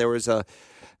Christian, and there was a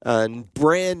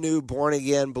brand new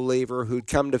born-again believer who'd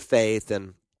come to faith,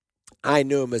 and I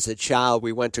knew him as a child.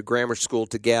 We went to grammar school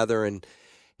together, and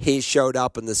he showed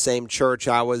up in the same church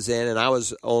I was in, and I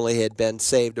had been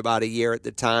saved about a year at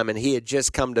the time, and he had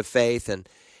just come to faith, and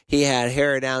he had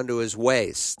hair down to his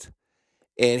waist.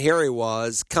 And here he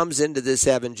was, comes into this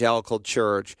evangelical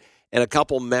church, and a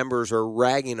couple members are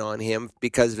ragging on him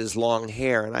because of his long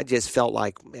hair. And I just felt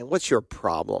like, man, what's your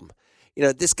problem? You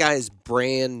know, this guy is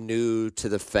brand new to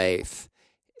the faith.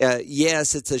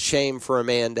 Yes, it's a shame for a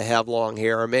man to have long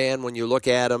hair. A man, when you look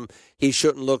at him, he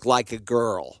shouldn't look like a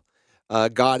girl.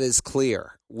 God is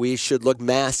clear. We should look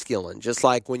masculine, just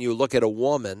like when you look at a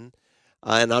woman,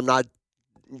 and I'm not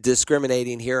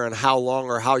discriminating here on how long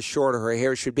or how short her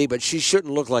hair should be, but she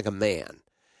shouldn't look like a man.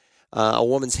 A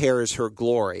woman's hair is her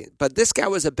glory. But this guy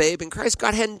was a babe in Christ.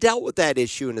 God hadn't dealt with that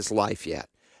issue in his life yet.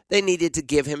 They needed to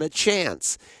give him a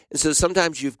chance. And so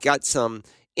sometimes you've got some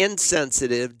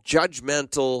insensitive,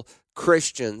 judgmental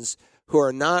Christians who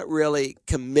are not really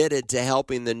committed to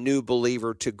helping the new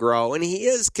believer to grow. And he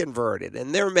is converted,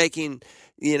 and they're making,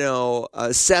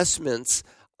 assessments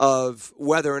of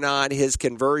whether or not his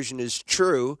conversion is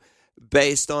true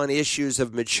based on issues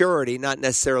of maturity, not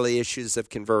necessarily issues of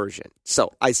conversion.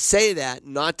 So I say that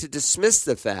not to dismiss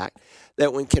the fact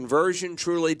that when conversion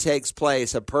truly takes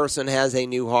place, a person has a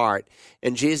new heart.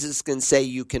 And Jesus can say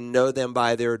you can know them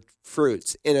by their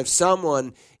fruits. And if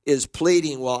someone is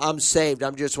pleading, well, I'm saved,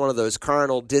 I'm just one of those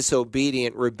carnal,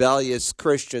 disobedient, rebellious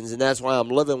Christians, and that's why I'm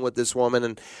living with this woman,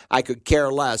 and I could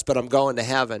care less, but I'm going to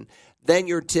heaven, then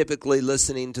you're typically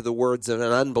listening to the words of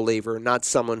an unbeliever, not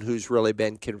someone who's really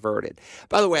been converted.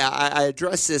 By the way, I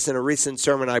addressed this in a recent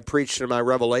sermon I preached in my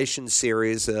Revelation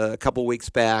series a couple weeks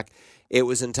back. It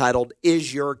was entitled,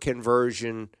 Is Your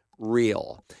Conversion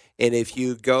Real? And if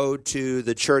you go to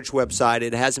the church website,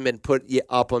 it hasn't been put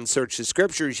up on Search the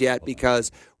Scriptures yet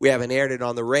because we haven't aired it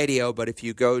on the radio. But if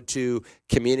you go to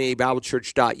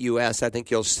communitybiblechurch.us, I think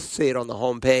you'll see it on the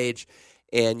homepage,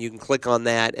 and you can click on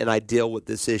that, and I deal with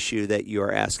this issue that you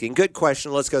are asking. Good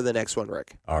question. Let's go to the next one,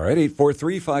 Rick. All right,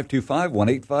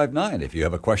 843-525-1859. If you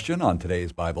have a question on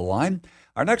today's Bible line,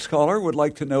 our next caller would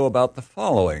like to know about the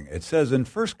following. It says in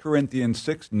 1 Corinthians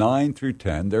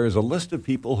 6:9-10, there is a list of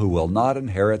people who will not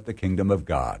inherit the kingdom of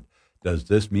God. Does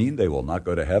this mean they will not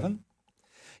go to heaven?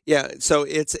 Yeah, so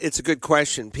it's a good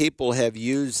question. People have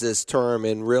used this term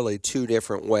in really two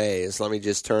different ways. Let me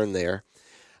just turn there.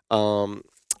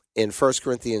 In 1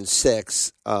 Corinthians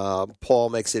 6, Paul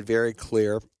makes it very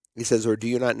clear. He says, or do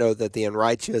you not know that the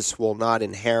unrighteous will not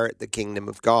inherit the kingdom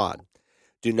of God?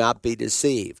 Do not be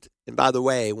deceived. And by the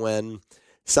way, when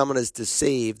someone is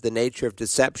deceived, the nature of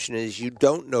deception is you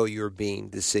don't know you're being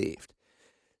deceived.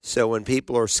 So when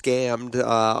people are scammed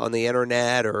on the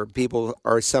internet, or people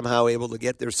are somehow able to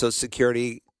get their Social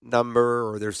Security number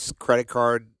or their credit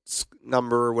card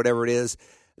number or whatever it is,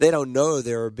 they don't know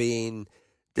they're being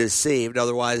deceived.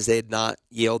 Otherwise, they'd not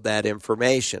yield that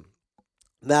information.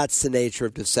 That's the nature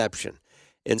of deception.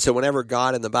 And so whenever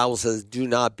God in the Bible says, do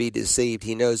not be deceived,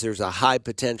 he knows there's a high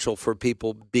potential for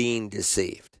people being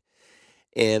deceived.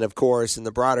 And, of course, in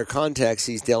the broader context,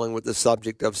 he's dealing with the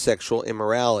subject of sexual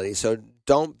immorality. So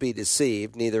don't be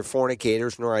deceived, neither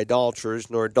fornicators, nor idolaters,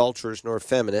 nor adulterers, nor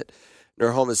effeminate,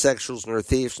 nor homosexuals, nor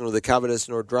thieves, nor the covetous,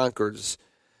 nor drunkards,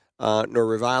 nor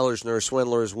revilers, nor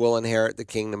swindlers will inherit the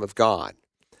kingdom of God.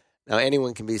 Now,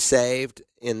 anyone can be saved.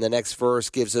 In the next verse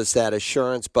gives us that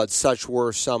assurance, but such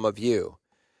were some of you.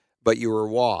 But you were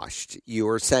washed, you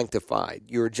were sanctified,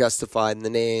 you were justified in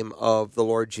the name of the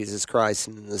Lord Jesus Christ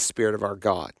and in the Spirit of our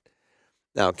God.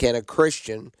 Now, can a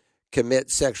Christian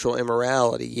commit sexual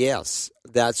immorality? Yes.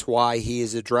 That's why he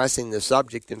is addressing the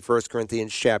subject in 1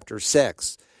 Corinthians chapter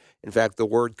 6. In fact, the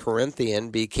word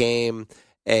Corinthian became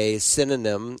a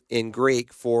synonym in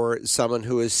Greek for someone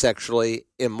who is sexually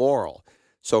immoral.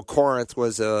 So Corinth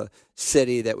was a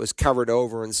city that was covered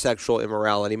over in sexual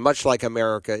immorality, much like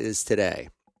America is today.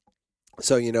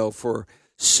 So, for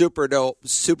Super Bowl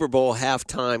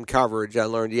halftime coverage, I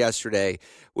learned yesterday,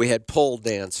 we had pole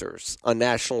dancers on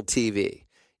national TV.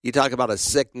 You talk about a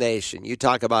sick nation. You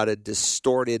talk about a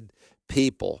distorted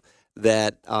people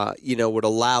that, would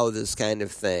allow this kind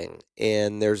of thing.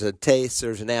 And there's a taste,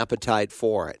 there's an appetite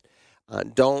for it.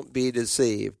 Don't be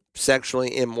deceived.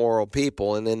 Sexually immoral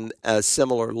people. And in a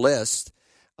similar list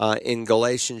in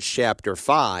Galatians chapter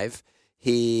 5,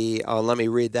 let me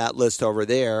read that list over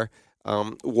there.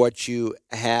 What you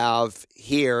have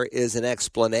here is an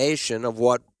explanation of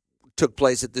what took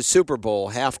place at the Super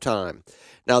Bowl halftime.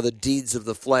 Now, the deeds of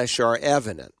the flesh are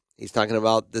evident. He's talking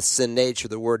about the sin nature.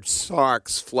 The word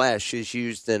sarx, flesh, is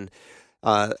used in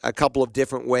a couple of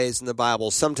different ways in the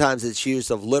Bible. Sometimes it's used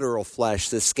of literal flesh,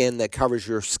 the skin that covers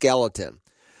your skeleton.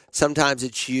 Sometimes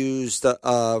it's used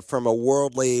from a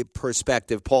worldly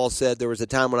perspective. Paul said, there was a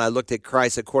time when I looked at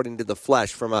Christ according to the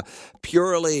flesh, from a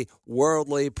purely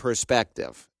worldly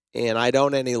perspective. And I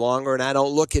don't any longer, and I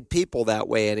don't look at people that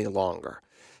way any longer,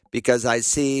 because I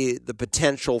see the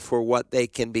potential for what they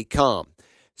can become.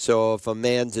 So if a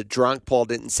man's a drunk, Paul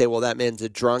didn't say, well, that man's a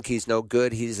drunk, he's no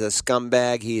good, he's a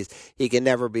scumbag, he can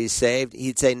never be saved.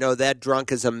 He'd say, no, that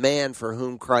drunk is a man for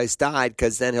whom Christ died,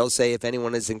 because then he'll say if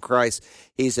anyone is in Christ,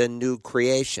 he's a new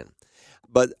creation.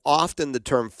 But often the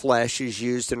term flesh is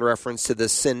used in reference to the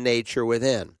sin nature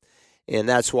within. And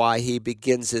that's why he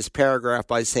begins this paragraph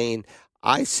by saying,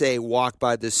 I say walk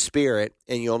by the Spirit,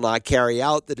 and you'll not carry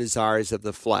out the desires of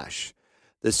the flesh,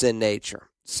 the sin nature.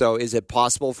 So is it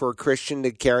possible for a Christian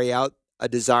to carry out a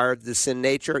desire of the sin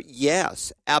nature?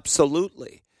 Yes,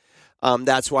 absolutely.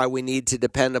 That's why we need to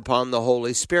depend upon the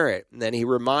Holy Spirit. And then he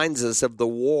reminds us of the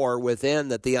war within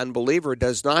that the unbeliever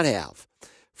does not have.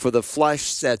 For the flesh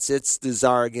sets its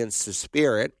desire against the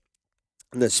Spirit,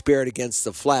 and the Spirit against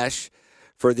the flesh.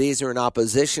 For these are in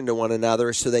opposition to one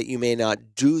another, so that you may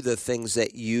not do the things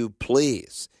that you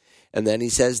please. And then he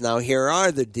says, now here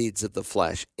are the deeds of the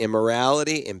flesh: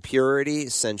 immorality, impurity,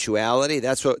 sensuality.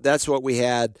 That's what we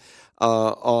had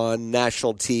on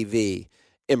national TV.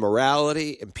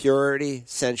 Immorality, impurity,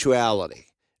 sensuality.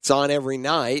 It's on every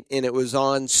night, and it was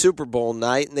on Super Bowl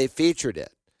night, and they featured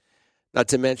it. Not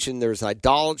to mention there's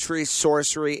idolatry,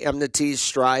 sorcery, enmities,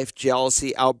 strife,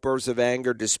 jealousy, outbursts of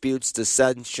anger, disputes,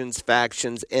 dissensions,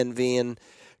 factions, envying,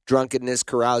 drunkenness,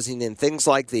 carousing, and things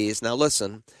like these. Now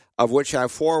listen, of which I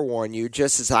forewarn you,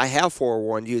 just as I have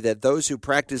forewarned you, that those who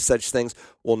practice such things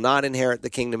will not inherit the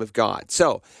kingdom of God.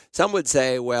 So some would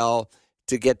say, well,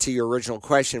 to get to your original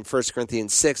question, 1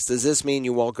 Corinthians 6, does this mean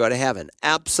you won't go to heaven?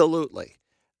 Absolutely.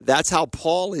 That's how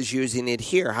Paul is using it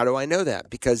here. How do I know that?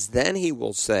 Because then he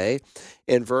will say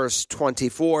in verse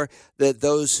 24 that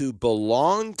those who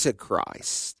belong to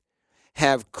Christ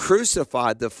have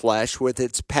crucified the flesh with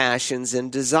its passions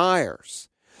and desires.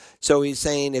 So he's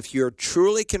saying if you're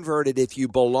truly converted, if you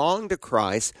belong to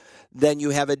Christ, then you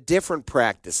have a different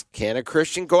practice. Can a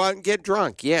Christian go out and get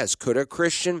drunk? Yes. Could a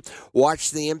Christian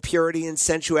watch the impurity and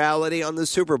sensuality on the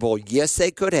Super Bowl? Yes,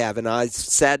 they could have. And I'm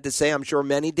sad to say, I'm sure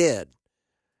many did.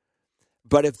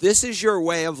 But if this is your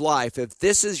way of life, if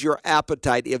this is your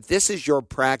appetite, if this is your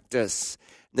practice,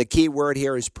 the key word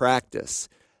here is practice,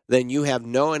 then you have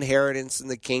no inheritance in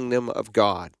the kingdom of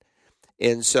God.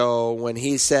 And so when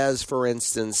he says, for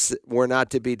instance, we're not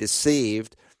to be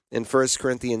deceived, in 1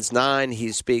 Corinthians 9,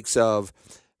 he speaks of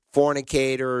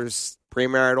fornicators,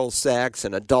 premarital sex,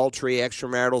 and adultery,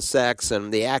 extramarital sex,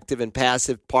 and the active and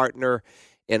passive partner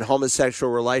in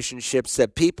homosexual relationships,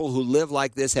 that people who live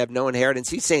like this have no inheritance.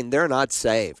 He's saying they're not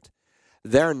saved.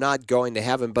 They're not going to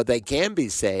heaven, but they can be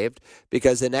saved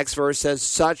because the next verse says,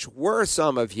 such were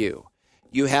some of you.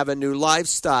 You have a new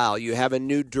lifestyle. You have a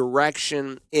new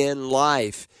direction in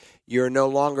life. You're no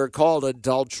longer called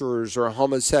adulterers or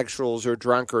homosexuals or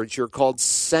drunkards. You're called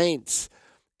saints.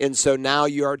 And so now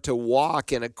you are to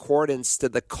walk in accordance to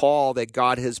the call that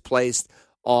God has placed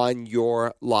on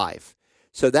your life.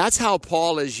 So that's how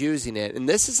Paul is using it. And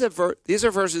this is these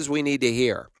are verses we need to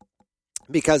hear.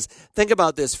 Because think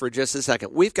about this for just a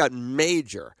second. We've got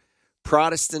major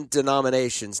Protestant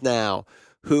denominations now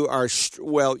who are,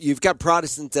 well, you've got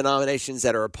Protestant denominations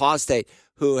that are apostate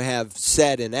who have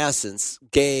said, in essence,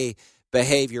 gay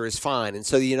behavior is fine. And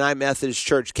so the United Methodist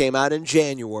Church came out in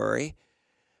January,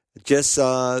 just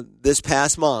this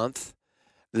past month,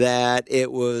 that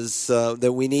it was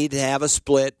that we need to have a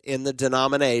split in the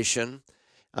denomination.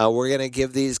 We're going to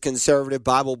give these conservative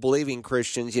Bible-believing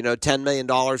Christians, $10 million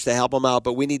to help them out,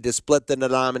 but we need to split the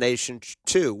denomination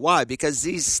too. Why? Because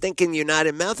these stinking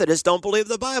United Methodists don't believe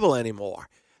the Bible anymore.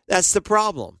 That's the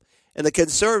problem. And the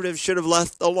conservatives should have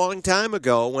left a long time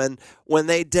ago when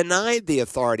they denied the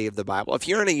authority of the Bible. If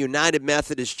you're in a United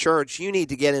Methodist church, you need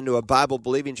to get into a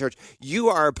Bible-believing church. You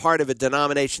are a part of a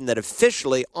denomination that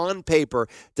officially, on paper,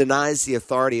 denies the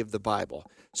authority of the Bible.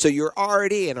 So you're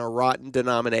already in a rotten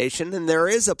denomination, and there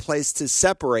is a place to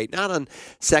separate, not on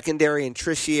secondary and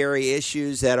tertiary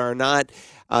issues that are not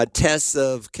tests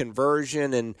of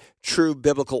conversion and true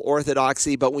biblical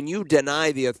orthodoxy, but when you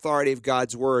deny the authority of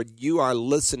God's word, you are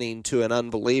listening to an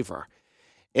unbeliever.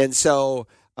 And so,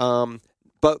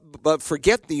 but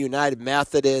forget the United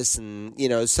Methodists and,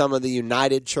 some of the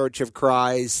United Church of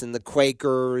Christ and the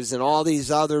Quakers and all these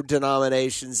other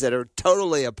denominations that are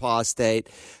totally apostate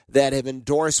that have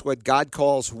endorsed what God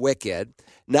calls wicked.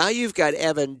 Now you've got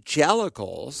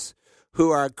evangelicals who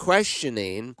are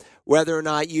questioning whether or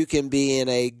not you can be in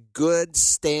a good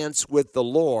stance with the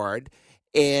Lord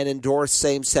and endorse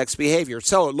same-sex behavior.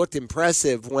 So it looked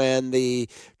impressive when the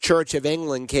Church of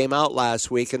England came out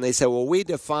last week and they said, well, we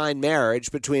define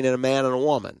marriage between a man and a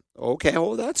woman. Okay,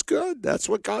 well, that's good. That's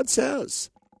what God says.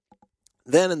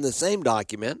 Then in the same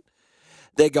document,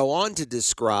 they go on to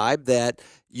describe that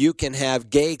you can have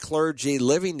gay clergy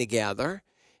living together,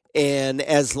 and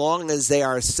as long as they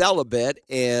are celibate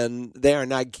and they are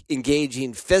not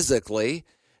engaging physically,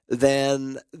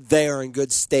 then they are in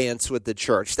good stance with the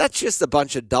church. That's just a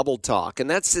bunch of double talk, and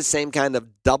that's the same kind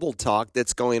of double talk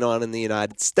that's going on in the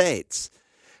United States,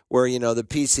 where, the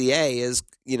PCA is,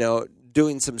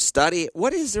 doing some study.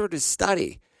 What is there to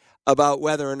study about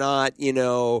whether or not,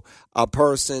 a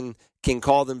person can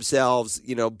call themselves,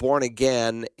 born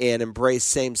again and embrace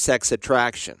same-sex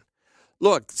attraction?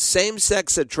 Look,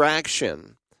 same-sex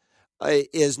attraction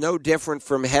is no different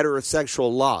from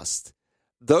heterosexual lust.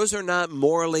 Those are not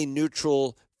morally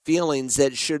neutral feelings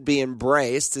that should be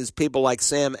embraced, as people like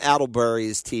Sam Atterbury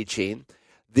is teaching.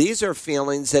 These are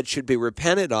feelings that should be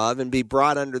repented of and be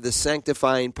brought under the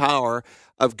sanctifying power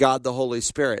of God the Holy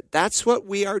Spirit. That's what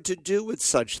we are to do with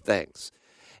such things.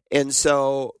 And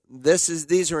so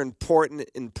these are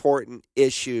important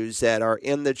issues that are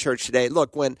in the church today.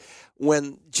 Look, when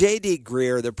J.D.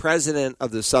 Greear, the president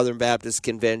of the Southern Baptist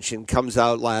Convention, comes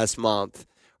out last month,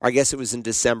 or I guess it was in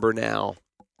December now,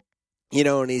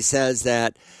 and he says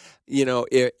that,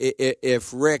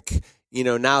 if Rick,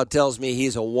 now tells me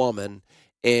he's a woman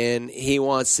and he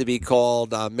wants to be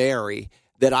called Mary,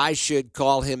 that I should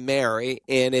call him Mary,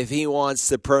 and if he wants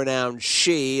the pronoun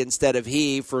she instead of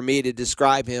he for me to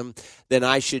describe him, then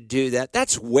I should do that.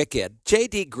 That's wicked.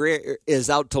 J.D. Greear is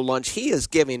out to lunch. He is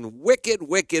giving wicked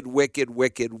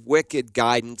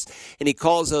guidance, and he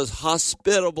calls those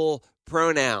hospitable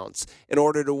pronouns in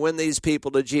order to win these people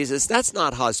to Jesus. That's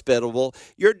not hospitable.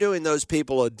 You're doing those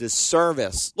people a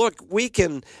disservice. Look, we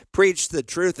can preach the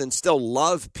truth and still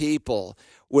love people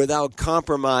without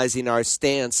compromising our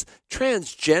stance.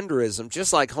 Transgenderism,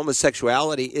 just like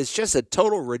homosexuality, is just a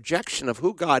total rejection of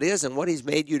who God is and what he's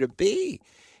made you to be.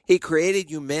 He created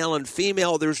you male and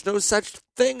female. There's no such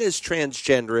thing as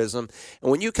transgenderism.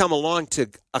 And when you come along to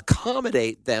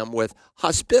accommodate them with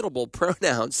hospitable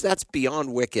pronouns, that's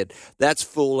beyond wicked. That's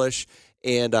foolish.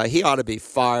 And he ought to be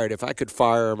fired. If I could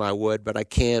fire him, I would, but I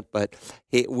can't. But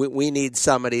we need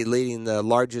somebody leading the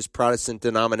largest Protestant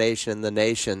denomination in the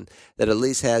nation that at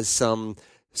least has some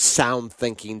sound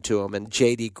thinking to him, and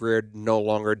J.D. Greear no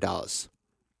longer does.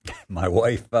 My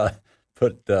wife put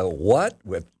what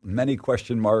with many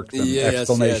question marks and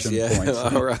exclamation points.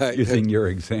 All right. Using your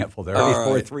example there.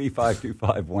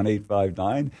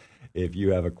 843-525-1859. If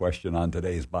you have a question on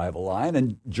today's Bible Line.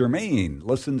 And Jermaine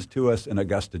listens to us in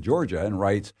Augusta, Georgia, and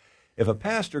writes, if a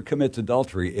pastor commits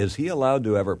adultery, is he allowed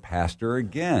to ever pastor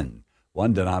again?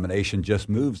 One denomination just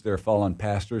moves their fallen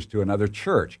pastors to another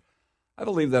church. I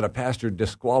believe that a pastor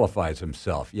disqualifies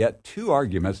himself, yet two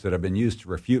arguments that have been used to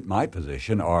refute my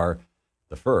position are,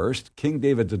 the first, King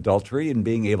David's adultery and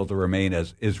being able to remain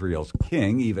as Israel's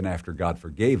king even after God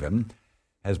forgave him,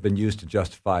 has been used to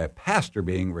justify a pastor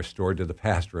being restored to the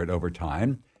pastorate over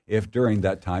time if during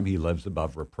that time he lives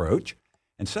above reproach.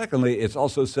 And secondly, it's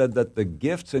also said that the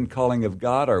gifts and calling of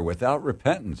God are without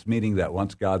repentance, meaning that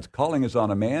once God's calling is on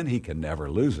a man, he can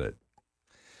never lose it.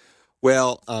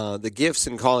 Well, the gifts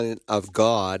and calling of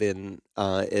God, and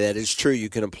that is true. You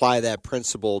can apply that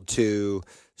principle to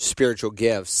spiritual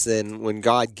gifts. And when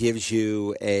God gives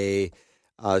you a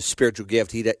spiritual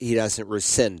gift, he doesn't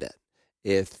rescind it.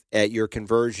 If at your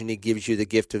conversion he gives you the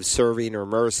gift of serving or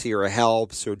mercy or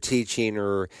helps or teaching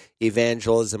or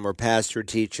evangelism or pastor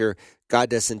teacher, God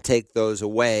doesn't take those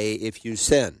away if you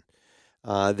sin.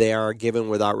 They are given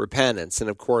without repentance.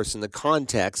 And, of course, in the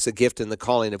context, the gift and the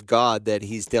calling of God that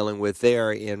he's dealing with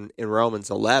there in Romans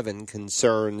 11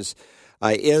 concerns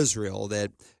Israel,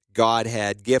 that God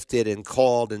had gifted and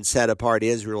called and set apart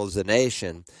Israel as a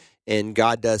nation. And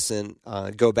God doesn't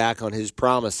go back on his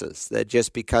promises, that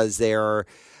just because they are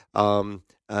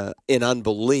in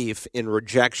unbelief, in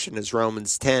rejection, as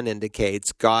Romans 10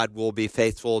 indicates, God will be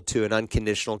faithful to an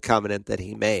unconditional covenant that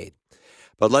he made.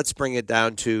 But let's bring it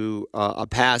down to a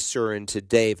pastor and to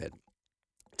David.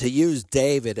 To use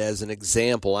David as an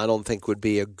example, I don't think would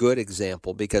be a good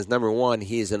example because, number one,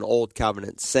 he's an old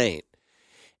covenant saint.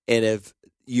 And if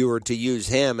you were to use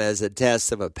him as a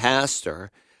test of a pastor,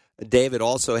 David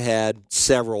also had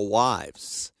several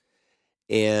wives.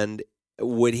 And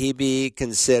would he be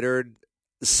considered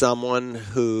someone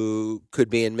who could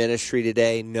be in ministry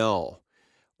today? No.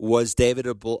 Was David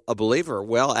a believer?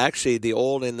 Well, actually, the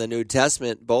Old and the New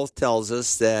Testament both tells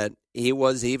us that he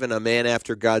was even a man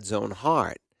after God's own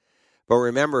heart. But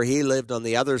remember, he lived on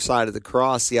the other side of the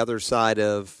cross, the other side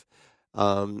of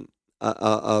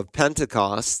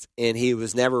Pentecost, and he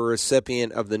was never a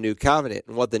recipient of the New Covenant.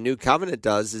 And what the New Covenant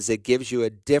does is it gives you a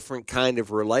different kind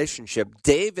of relationship.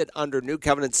 David, under New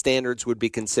Covenant standards, would be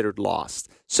considered lost.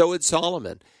 So would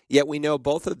Solomon. Yet we know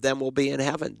both of them will be in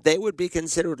heaven. They would be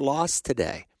considered lost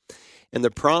today. And the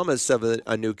promise of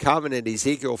a New Covenant,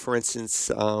 Ezekiel, for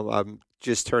instance, I've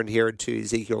just turned here to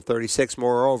Ezekiel 36,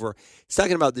 moreover, it's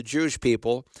talking about the Jewish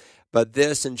people, but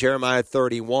this in Jeremiah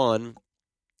 31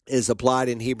 is applied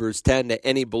in Hebrews 10 to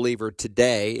any believer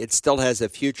today. It still has a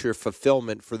future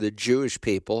fulfillment for the Jewish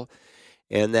people,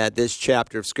 and that this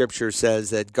chapter of Scripture says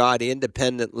that God,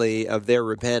 independently of their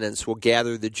repentance, will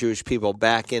gather the Jewish people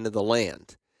back into the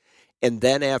land. And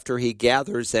then after he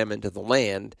gathers them into the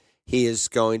land, he is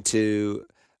going to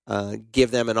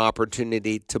give them an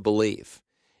opportunity to believe.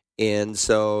 And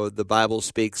so the Bible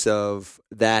speaks of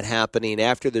that happening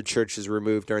after the church is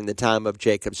removed during the time of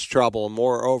Jacob's trouble.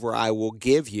 Moreover, I will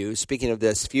give you, speaking of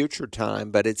this future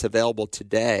time, but it's available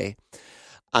today,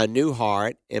 a new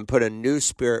heart and put a new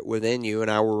spirit within you, and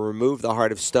I will remove the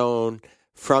heart of stone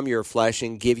from your flesh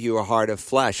and give you a heart of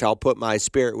flesh. I'll put my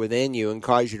spirit within you and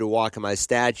cause you to walk in my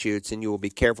statutes, and you will be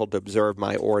careful to observe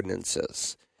my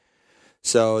ordinances.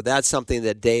 So that's something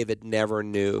that David never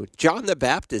knew. John the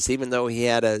Baptist, even though he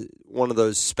had one of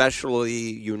those specially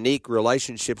unique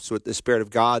relationships with the Spirit of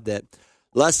God that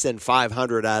less than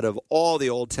 500 out of all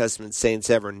the Old Testament saints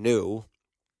ever knew,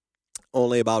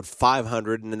 only about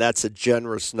 500, and that's a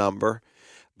generous number,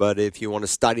 But if you want to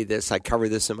study this, I cover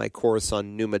this in my course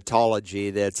on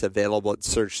pneumatology that's available at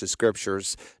Search the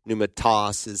Scriptures.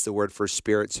 Pneumatos is the word for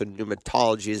spirit, so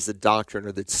pneumatology is the doctrine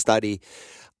or the study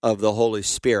of the Holy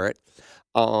Spirit.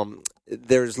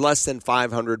 There's less than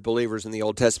 500 believers in the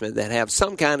Old Testament that have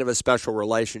some kind of a special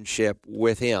relationship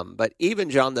with him. But even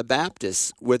John the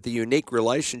Baptist, with the unique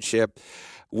relationship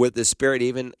with the Spirit,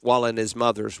 even while in his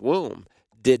mother's womb,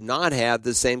 did not have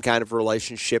the same kind of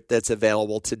relationship that's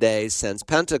available today since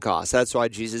Pentecost. That's why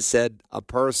Jesus said, a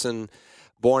person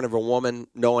born of a woman,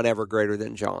 no one ever greater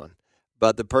than John.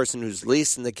 But the person who's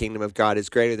least in the kingdom of God is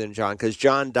greater than John, because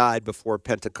John died before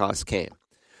Pentecost came.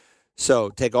 So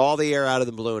take all the air out of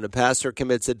the balloon. A pastor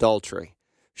commits adultery.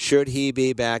 Should he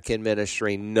be back in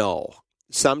ministry? No.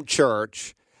 Some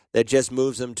church that just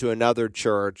moves him to another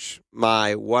church,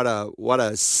 what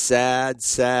a sad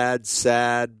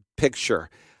picture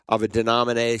of a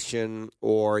denomination,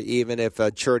 or even if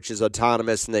a church is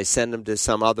autonomous and they send him to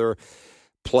some other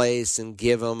place and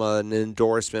give him an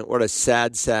endorsement. What a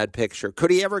sad picture. Could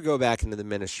he ever go back into the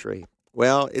ministry?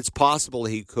 Well, it's possible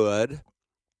he could.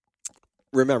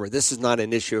 Remember, this is not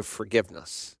an issue of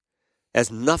forgiveness. It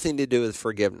has nothing to do with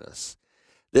forgiveness.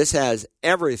 This has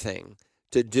everything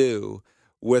to do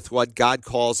with what God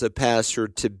calls a pastor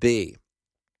to be.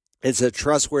 It's a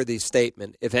trustworthy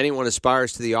statement. If anyone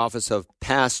aspires to the office of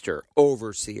pastor,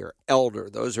 overseer, elder,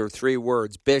 those are three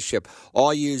words, bishop,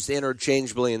 all used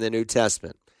interchangeably in the New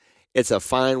Testament. It's a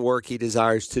fine work he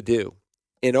desires to do.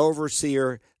 An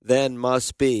overseer then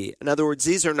must be. In other words,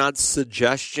 these are not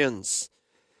suggestions.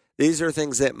 These are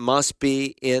things that must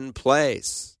be in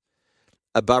place.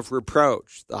 Above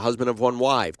reproach, the husband of one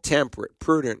wife, temperate,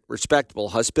 prudent, respectable,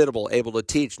 hospitable, able to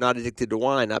teach, not addicted to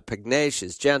wine, not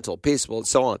pugnacious, gentle, peaceable, and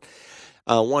so on.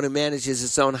 One who manages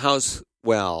his own house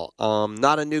well,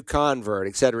 not a new convert,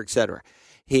 etc., etc.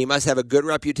 He must have a good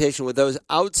reputation with those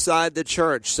outside the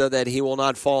church so that he will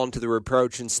not fall into the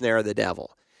reproach and snare of the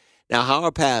devil. Now, how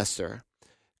a pastor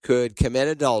could commit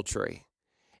adultery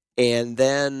and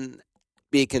then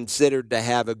be considered to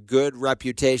have a good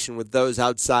reputation with those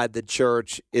outside the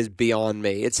church is beyond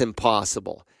me. It's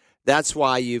impossible. That's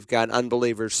why you've got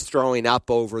unbelievers throwing up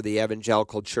over the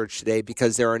evangelical church today,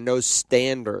 because there are no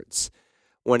standards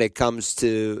when it comes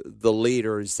to the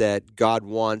leaders that God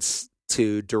wants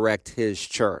to direct his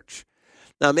church.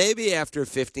 Now, maybe after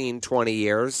 15, 20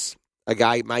 years, a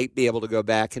guy might be able to go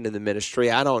back into the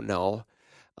ministry. I don't know.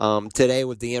 Today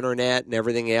with the internet and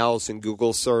everything else and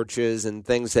Google searches and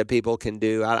things that people can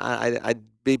do, I'd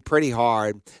be pretty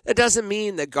hard. That doesn't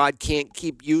mean that God can't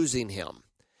keep using him,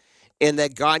 and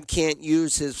that God can't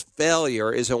use his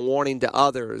failure as a warning to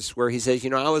others, where he says,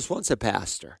 I was once a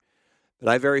pastor, but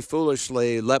I very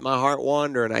foolishly let my heart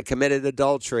wander and I committed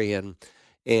adultery, and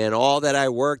all that I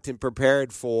worked and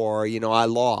prepared for, I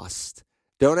lost.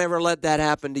 Don't ever let that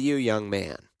happen to you, young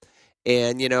man.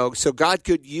 And, so God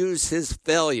could use his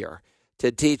failure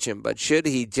to teach him. But should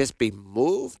he just be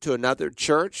moved to another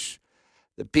church?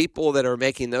 The people that are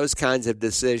making those kinds of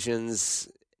decisions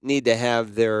need to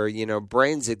have their,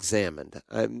 brains examined.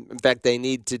 In fact, they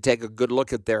need to take a good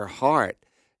look at their heart.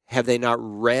 Have they not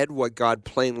read what God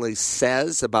plainly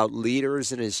says about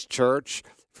leaders in his church?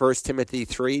 1 Timothy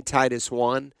 3, Titus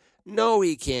 1. No,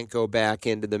 he can't go back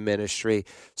into the ministry.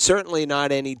 Certainly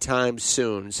not anytime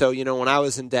soon. So, when I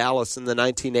was in Dallas in the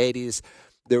 1980s,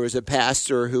 there was a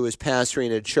pastor who was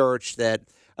pastoring a church that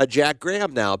Jack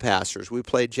Graham now pastors. We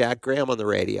played Jack Graham on the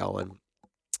radio, and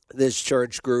this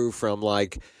church grew from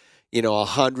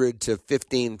 100 to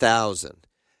 15,000.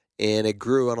 And it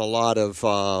grew on a lot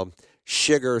of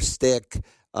sugar stick,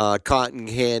 cotton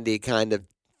candy kind of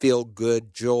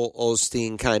feel-good Joel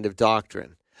Osteen kind of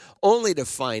doctrine. Only to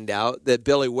find out that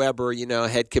Billy Weber,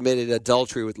 had committed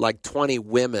adultery with 20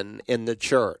 women in the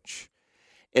church.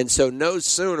 And so no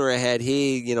sooner had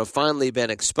he, finally been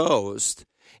exposed.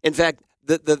 In fact,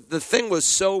 the thing was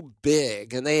so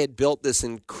big, and they had built this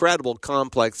incredible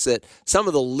complex, that some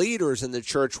of the leaders in the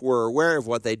church were aware of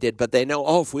what they did, but they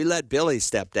know, if we let Billy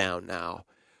step down now,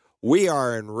 we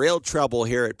are in real trouble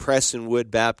here at Prestonwood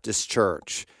Baptist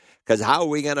Church. Because how are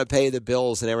we going to pay the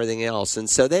bills and everything else? And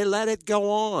so they let it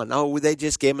go on. They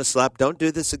just gave him a slap. Don't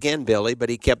do this again, Billy. But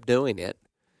he kept doing it.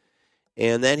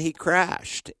 And then he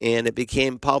crashed, and it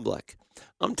became public.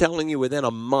 I'm telling you, within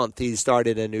a month, he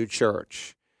started a new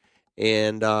church.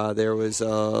 And there was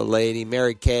a lady,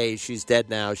 Mary Kay. She's dead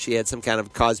now. She had some kind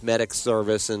of cosmetic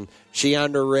service, and she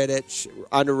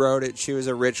underwrote it. She was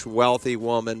a rich, wealthy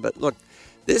woman. But look,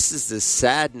 this is the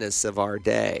sadness of our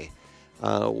day.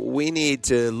 We need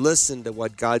to listen to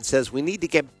what God says. We need to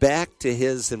get back to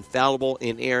his infallible,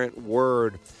 inerrant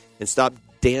word and stop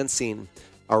dancing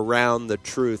around the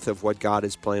truth of what God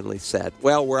has plainly said.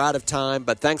 Well, we're out of time,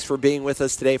 but thanks for being with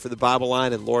us today for the Bible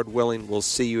Line, and Lord willing, we'll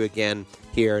see you again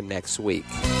here next week.